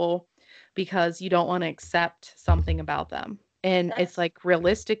people because you don't want to accept something about them. And it's That's like,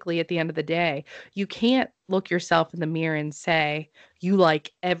 realistically, at the end of the day, you can't look yourself in the mirror and say you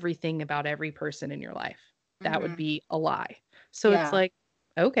like everything about every person in your life. That would hmm be a lie. So it's yeah. like,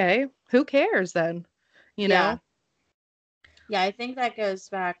 okay, who cares then? You Yeah. know? Yeah, I think that goes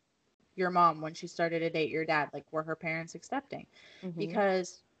back your mom when she started to date your dad, like, were her parents accepting? Mhm.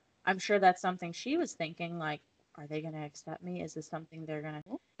 Because I'm sure that's something she was thinking, like, are they going to accept me? Is this something they're going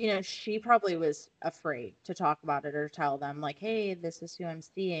to, she probably was afraid to talk about it or tell them, like, hey, this is who I'm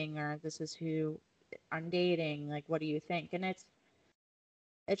seeing, or this is who I'm dating. Like, what do you think? And it's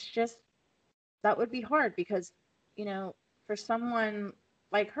just, that would be hard because, you know, for someone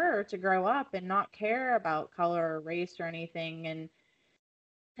like her to grow up and not care about color or race or anything, and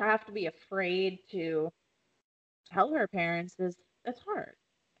to have to be afraid to tell her parents is, it's hard.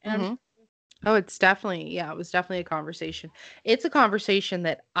 And I'm Mhm. Oh, it's definitely, yeah, it was definitely a conversation. It's a conversation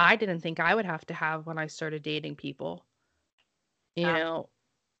that I didn't think I would have to have when I started dating people. You yeah, know,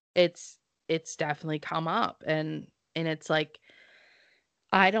 it's it's definitely come up, and it's like,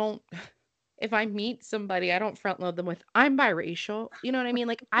 I don't if I meet somebody, I don't front load them with, "I'm biracial." You know what I mean?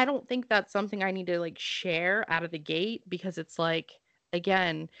 Like, I don't think that's something I need to, like, share out of the gate, because it's like,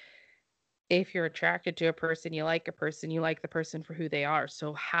 again, if you're attracted to a person, you like the person for who they are.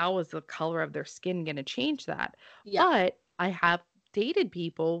 So how is the color of their skin going to change that? yeah, But I have dated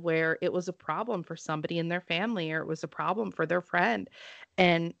people where it was a problem for somebody in their family, or it was a problem for their friend.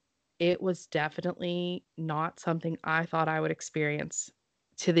 And it was definitely not something I thought I would experience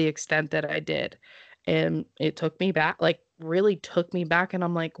to the extent that I did. And it took me back, like, really took me back. And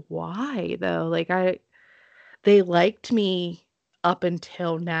I'm like, why though? Like, they liked me up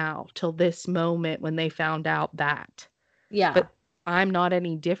until now, till this moment when they found out that. yeah, But I'm not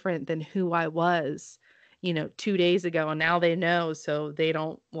any different than who I was, 2 days ago, and now they know, so they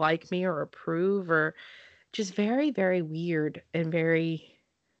don't like me or approve, or just very, very weird and very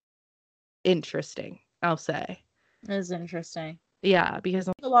interesting, I'll say. it is interesting. Yeah, because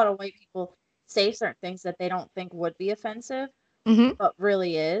A lot of white people say certain things that they don't think would be offensive, mhm, but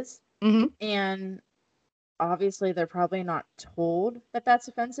really is. mhm, And obviously, they're probably not told that that's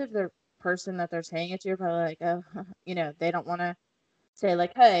offensive. The person that they're saying it to are probably like, oh, they don't want to say,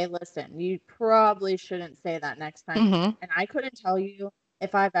 like, hey, listen, you probably shouldn't say that next time. mhm, And I couldn't tell you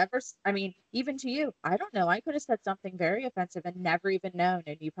if I've ever, I mean, even to you, I don't know. I could have said something very offensive and never even known,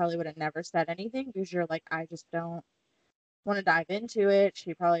 and you probably would have never said anything because you're like, I just don't want to dive into it.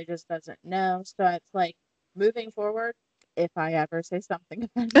 She probably just doesn't know. So it's like moving forward, if I ever say something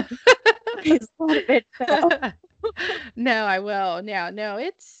offensive, please let a bitch know. No, I will. No,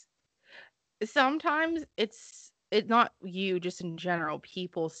 it's sometimes it's not you, just in general.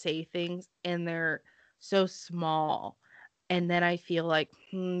 People say things and they're so small. And then I feel like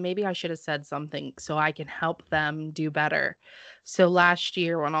maybe I should have said something so I can help them do better. So last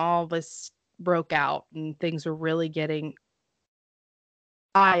year, when all this broke out and things were really getting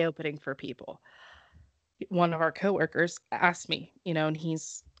eye opening for people, one of our coworkers asked me, and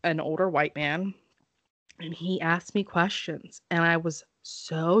he's an older white man, and he asked me questions, and I was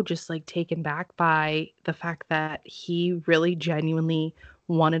so just like taken back by the fact that he really genuinely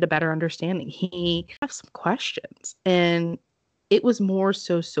wanted a better understanding. He asked some questions, and it was more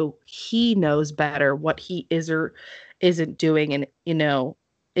so he knows better what he is or isn't doing, and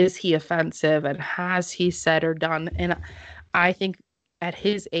is he offensive, and has he said or done. And I think at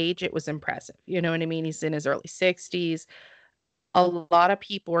his age it was impressive. You know what I mean? He's in his early 60s. A lot of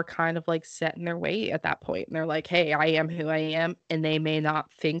people are kind of like set in their way at that point, and they're like, hey, I am who I am, and they may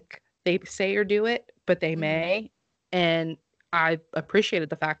not think they say or do it, but they may. And I appreciated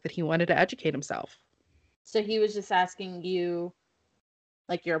the fact that he wanted to educate himself. So he was just asking you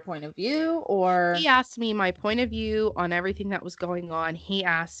like your point of view, or He asked me my point of view on everything that was going on. He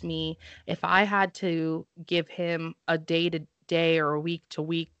asked me if I had to give him a day to day or a week to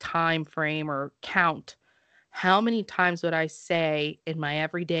week time frame or count, how many times would I say in my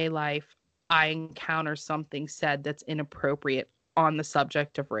everyday life I encounter something said that's inappropriate on the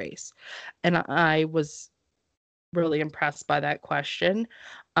subject of race? And I was really impressed by that question.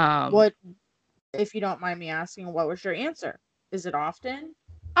 what, if you don't mind me asking, what was your answer? Is it often?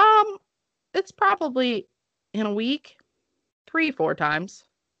 Um, it's probably in a week, 3, 4 times.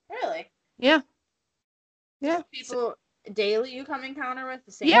 Really? Yeah. Just Yeah. people daily you come encounter with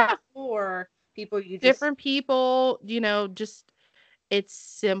the same Yeah. people, or people you just Different people, just it's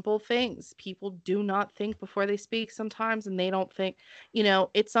simple things. People do not think before they speak sometimes, and they don't think,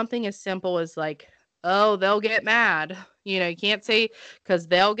 it's something as simple as like, oh, they'll get mad. You can't say because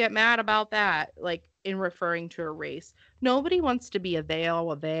they'll get mad about that, like in referring to a race. Nobody wants to be a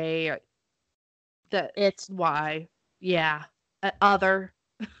they'll, a they. That it's why, yeah, other.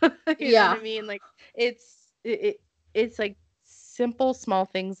 You know what yeah. I mean? Like it's like simple, small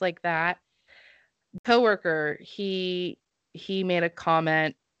things like that. Coworker, he made a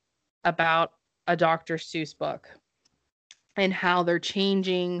comment about a Dr. Seuss book and how they're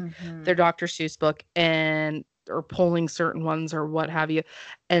changing Mm-hmm. their Dr. Seuss book and or pulling certain ones or what have you,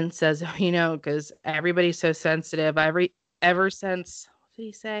 and says, because everybody's so sensitive. Ever since, what did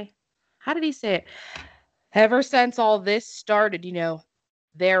he say? How did he say it? Ever since all this started,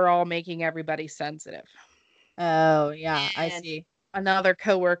 they're all making everybody sensitive. Oh yeah, I And see. another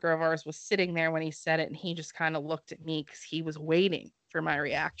coworker of ours was sitting there when he said it, and he just kind of looked at me because he was waiting for my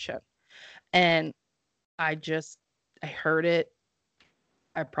reaction. And I heard it,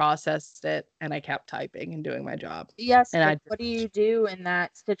 I processed it, and I kept typing and doing my job. Yes, And but what do you do in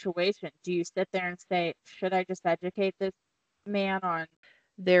that situation? Do you sit there and say, should I just educate this man on?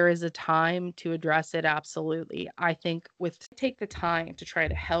 there is a time to address it, absolutely. I think take the time to try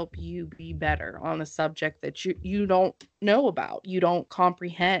to help you be better on a subject that you don't know about, you don't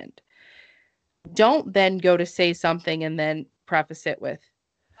comprehend. Don't then go to say something and then preface it with,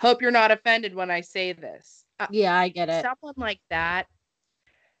 hope you're not offended when I say this. Yeah, I get it. Someone like that,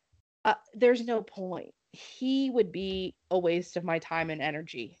 there's no point. He would be a waste of my time and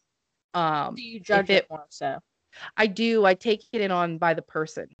energy. Do you If judge it more so? I do, I take it in on by the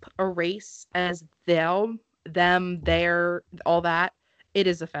person. A race as them, their, all that, it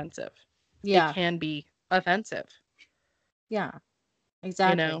is offensive. It Yeah, can be offensive, yeah,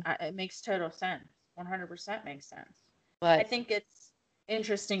 you exactly. know, It makes total sense. 100% makes sense. I but think it's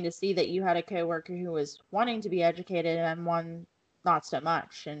interesting to see that you had a coworker who was wanting to be educated and one not so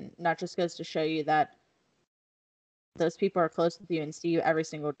much, and that just goes to show you that those people are close with you and see you every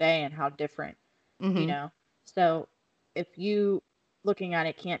single day and how different, you mhm, know. So if you looking at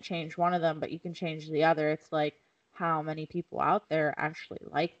it can't change one of them, but you can change the other, it's like how many people out there actually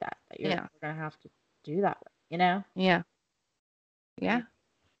like that yeah, we're gonna have to do that with, you know? yeah, yeah.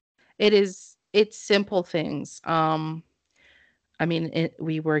 It's simple things. I mean,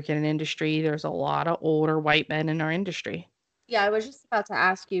 we work in an industry, there's a lot of older white men in our industry. Yeah, I was just about to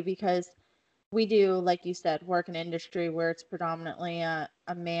ask you because we do, like you said, work in an industry where it's predominantly a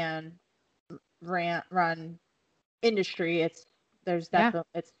man run industry. It's There's Yeah.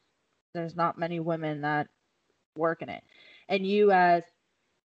 definitely there's not many women that work in it. And you as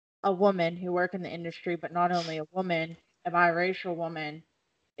a woman who work in the industry, but not only a woman, a biracial woman,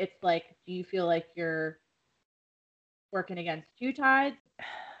 it's like, do you feel like you're working against two tides?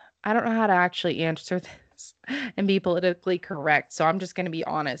 I don't know how to actually answer this and be politically correct, so I'm just going to be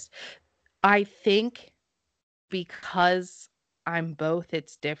honest. I think because I'm both,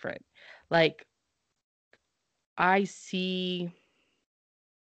 it's different. Like, I see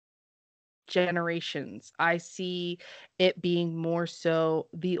generations. I see it being more so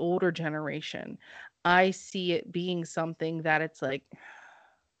the older generation. I see it being something that it's like,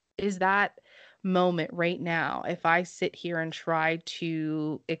 is that moment right now, if I sit here and try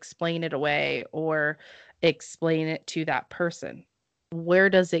to explain it away or explain it to that person, where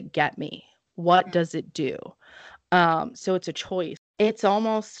does it get me? What does it do? So it's a choice. It's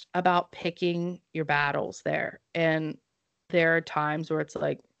almost about picking your battles there. And there are times where it's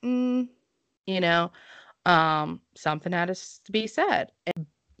like, you know, something has to be said. And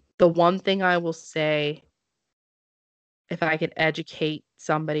the one thing I will say, if I could educate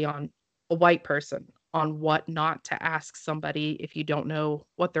somebody on a white person on what not to ask somebody if you don't know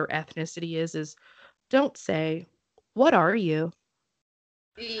what their ethnicity is don't say, "What are you?"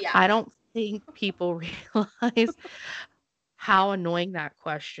 Yeah. I don't think people realize how annoying that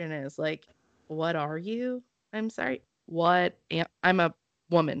question is. Like, "What are you?" I'm sorry. I'm a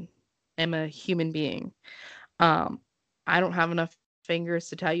woman. I'm a human being. Um, I don't have enough fingers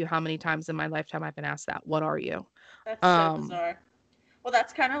to tell you how many times in my lifetime I've been asked that. What are you? That's so Um, bizarre. Well,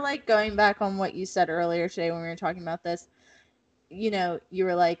 that's kind of like going back on what you said earlier today when we were talking about this. You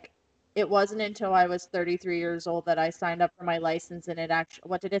were like, it wasn't until I was 33 years old that I signed up for my license and it actually,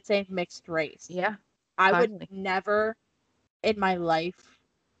 what did it say? Mixed race. yeah, I would finally. never in my life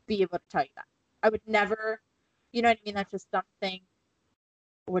be able to tell you that. I would never, you know what I mean? That's just something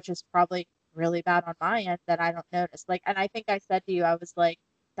which is probably really bad on my end that I don't notice. Like, and I think I said to you, I was like,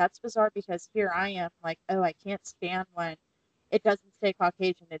 that's bizarre because here I am, like, oh, I can't stand when it doesn't say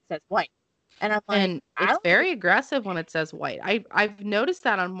Caucasian, it says white. And I'm like, And I it's don't even, very aggressive when it says white. I've noticed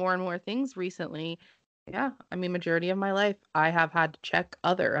that on more and more things recently. Yeah, I mean, majority of my life, I have had to check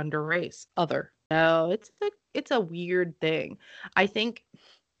other under race, other. No, it's a weird thing. I think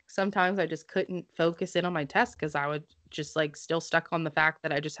sometimes I just couldn't focus in on my test because I would just like still stuck on the fact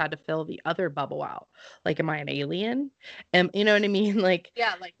that I just had to fill the other bubble out. Like, am I an alien? You know what I mean? Like,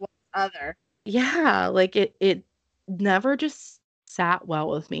 yeah, like, what's other? yeah, like it never just sat well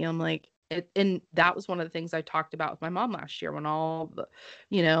with me. I'm like, and that was one of the things I talked about with my mom last year when all the,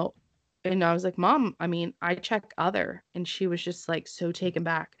 you know, and I was like, Mom, I mean, I check other. And she was just like so taken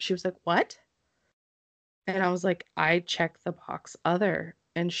back. She was like, What? And I was like, I check the box other.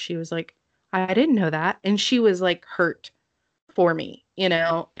 And she was like, I didn't know that. And she was like hurt for me,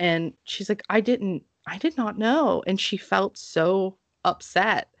 and she's like, I did not know. And she felt so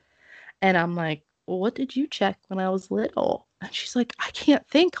upset. And I'm like, well, what did you check when I was little? And she's like, I can't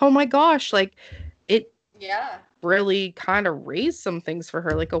think. Oh my gosh. Like, it Yeah. really kind of raised some things for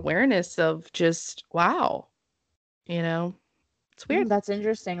her, like awareness of just, wow, you know, it's weird. That's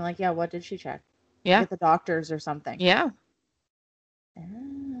interesting. Like, yeah, what did she check? Like Yeah. at the doctor's or something. Yeah.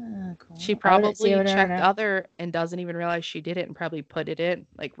 Ah, She cool. I wouldn't see, I probably would never checked know. other and doesn't even realize she did it and probably put it in,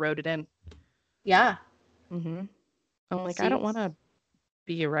 like wrote it in. Yeah. Hmm. I'm like, I See, don't want to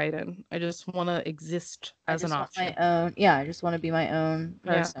be a write-in. I just want to exist I as an just want my option. own, yeah, I just want to be my own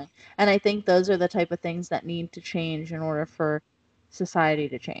Yeah. person. And I think those are the type of things that need to change in order for society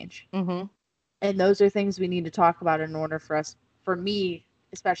to change. Hmm. And those are things we need to talk about in order for us, for me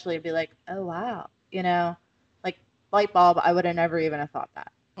especially, to be like, oh wow, like light bulb, I would have never even have thought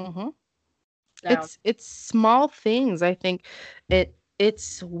that. Hmm. So, It's small things. I think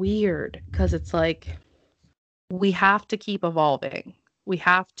it's weird because it's like we have to keep evolving. We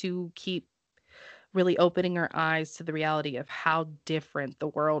have to keep really opening our eyes to the reality of how different the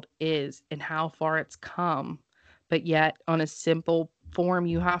world is and how far it's come. But yet, on a simple form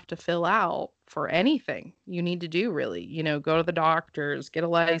you have to fill out for anything you need to do, really, go to the doctors, get a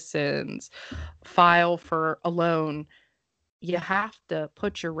license, file for a loan. You have to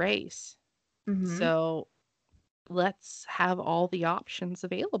put your race. hmm, So let's have all the options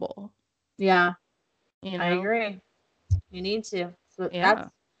available, yeah, you I know? agree. You need to. So that's Yeah.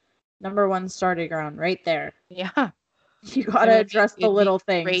 number one starting ground right there. Yeah. You It gotta would be address the it'd be little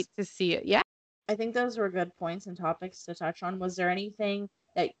things. great to see it. Yeah. I think those were good points and topics to touch on. Was there anything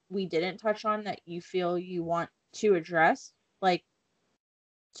that we didn't touch on that you feel you want to address, like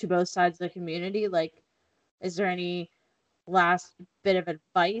to both sides of the community? Like, is there any last bit of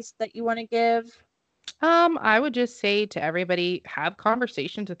advice that you want to give? I would just say to everybody, have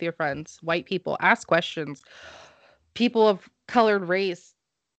conversations with your friends, white people, ask questions. People of colored race,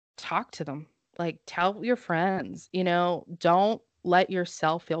 talk to them. Like, tell your friends, don't let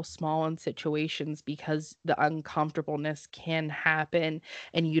yourself feel small in situations because the uncomfortableness can happen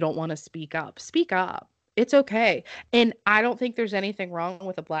and you don't want to speak up. Speak up. It's okay. And I don't think there's anything wrong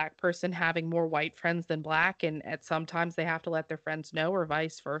with a black person having more white friends than black. And at sometimes they have to let their friends know, or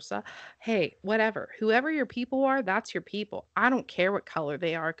vice versa. Hey, whatever. Whoever your people are, that's your people. I don't care what color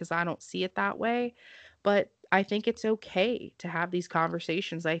they are because I don't see it that way. But I think it's okay to have these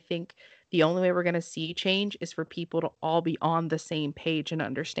conversations. I think the only way we're going to see change is for people to all be on the same page and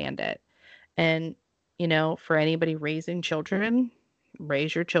understand it. And, for anybody raising children,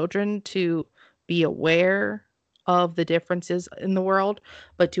 raise your children to be aware of the differences in the world,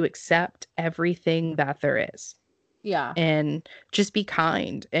 but to accept everything that there is Yeah. and just be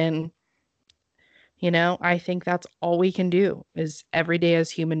kind. And, I think that's all we can do is every day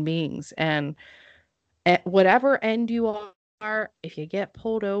as human beings. And at whatever end you are, if you get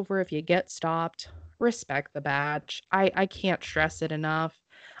pulled over, if you get stopped, respect the badge. I can't stress it enough.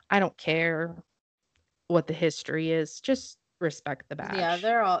 I don't care what the history is, just respect the Yeah,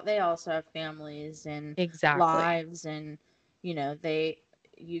 badge. they also have families and Exactly. lives, and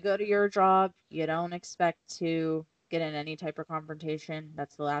you go to your job, you don't expect to get in any type of confrontation.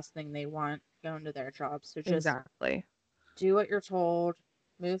 That's the last thing they want going to their job. So just Exactly. do what you're told,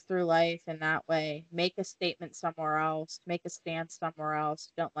 move through life in that way, make a statement somewhere else, make a stand somewhere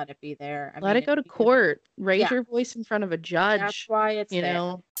else. Don't let it be there. I Let mean, it if go to you, court. Raise yeah, your voice in front of a that's judge. why it's You there.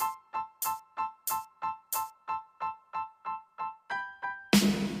 know,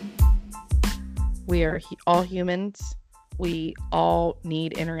 we are all humans. We all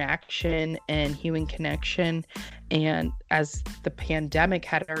need interaction and human connection. And as the pandemic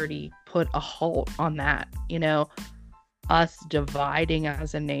had already put a halt on that, us dividing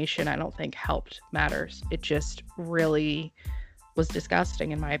as a nation, I don't think helped matters. It just really was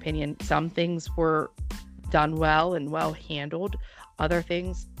disgusting, in my opinion. Some things were done well and well handled. Other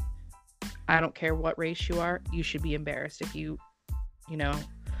things, I don't care what race you are, you should be embarrassed if you know,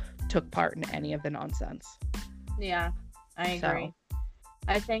 took part in any of the nonsense. Yeah, I agree. So,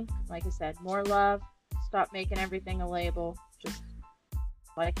 I think, like I said, more love. Stop making everything a label. Just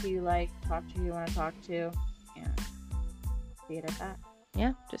like who you like, talk to who you want to talk to, and see it at that.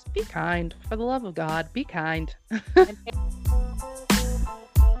 yeah, just be kind. For the love of God, be kind.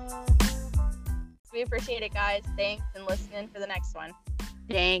 We appreciate it, guys. Thanks, and listen in for the next one.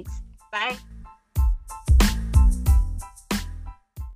 Thanks. Bye.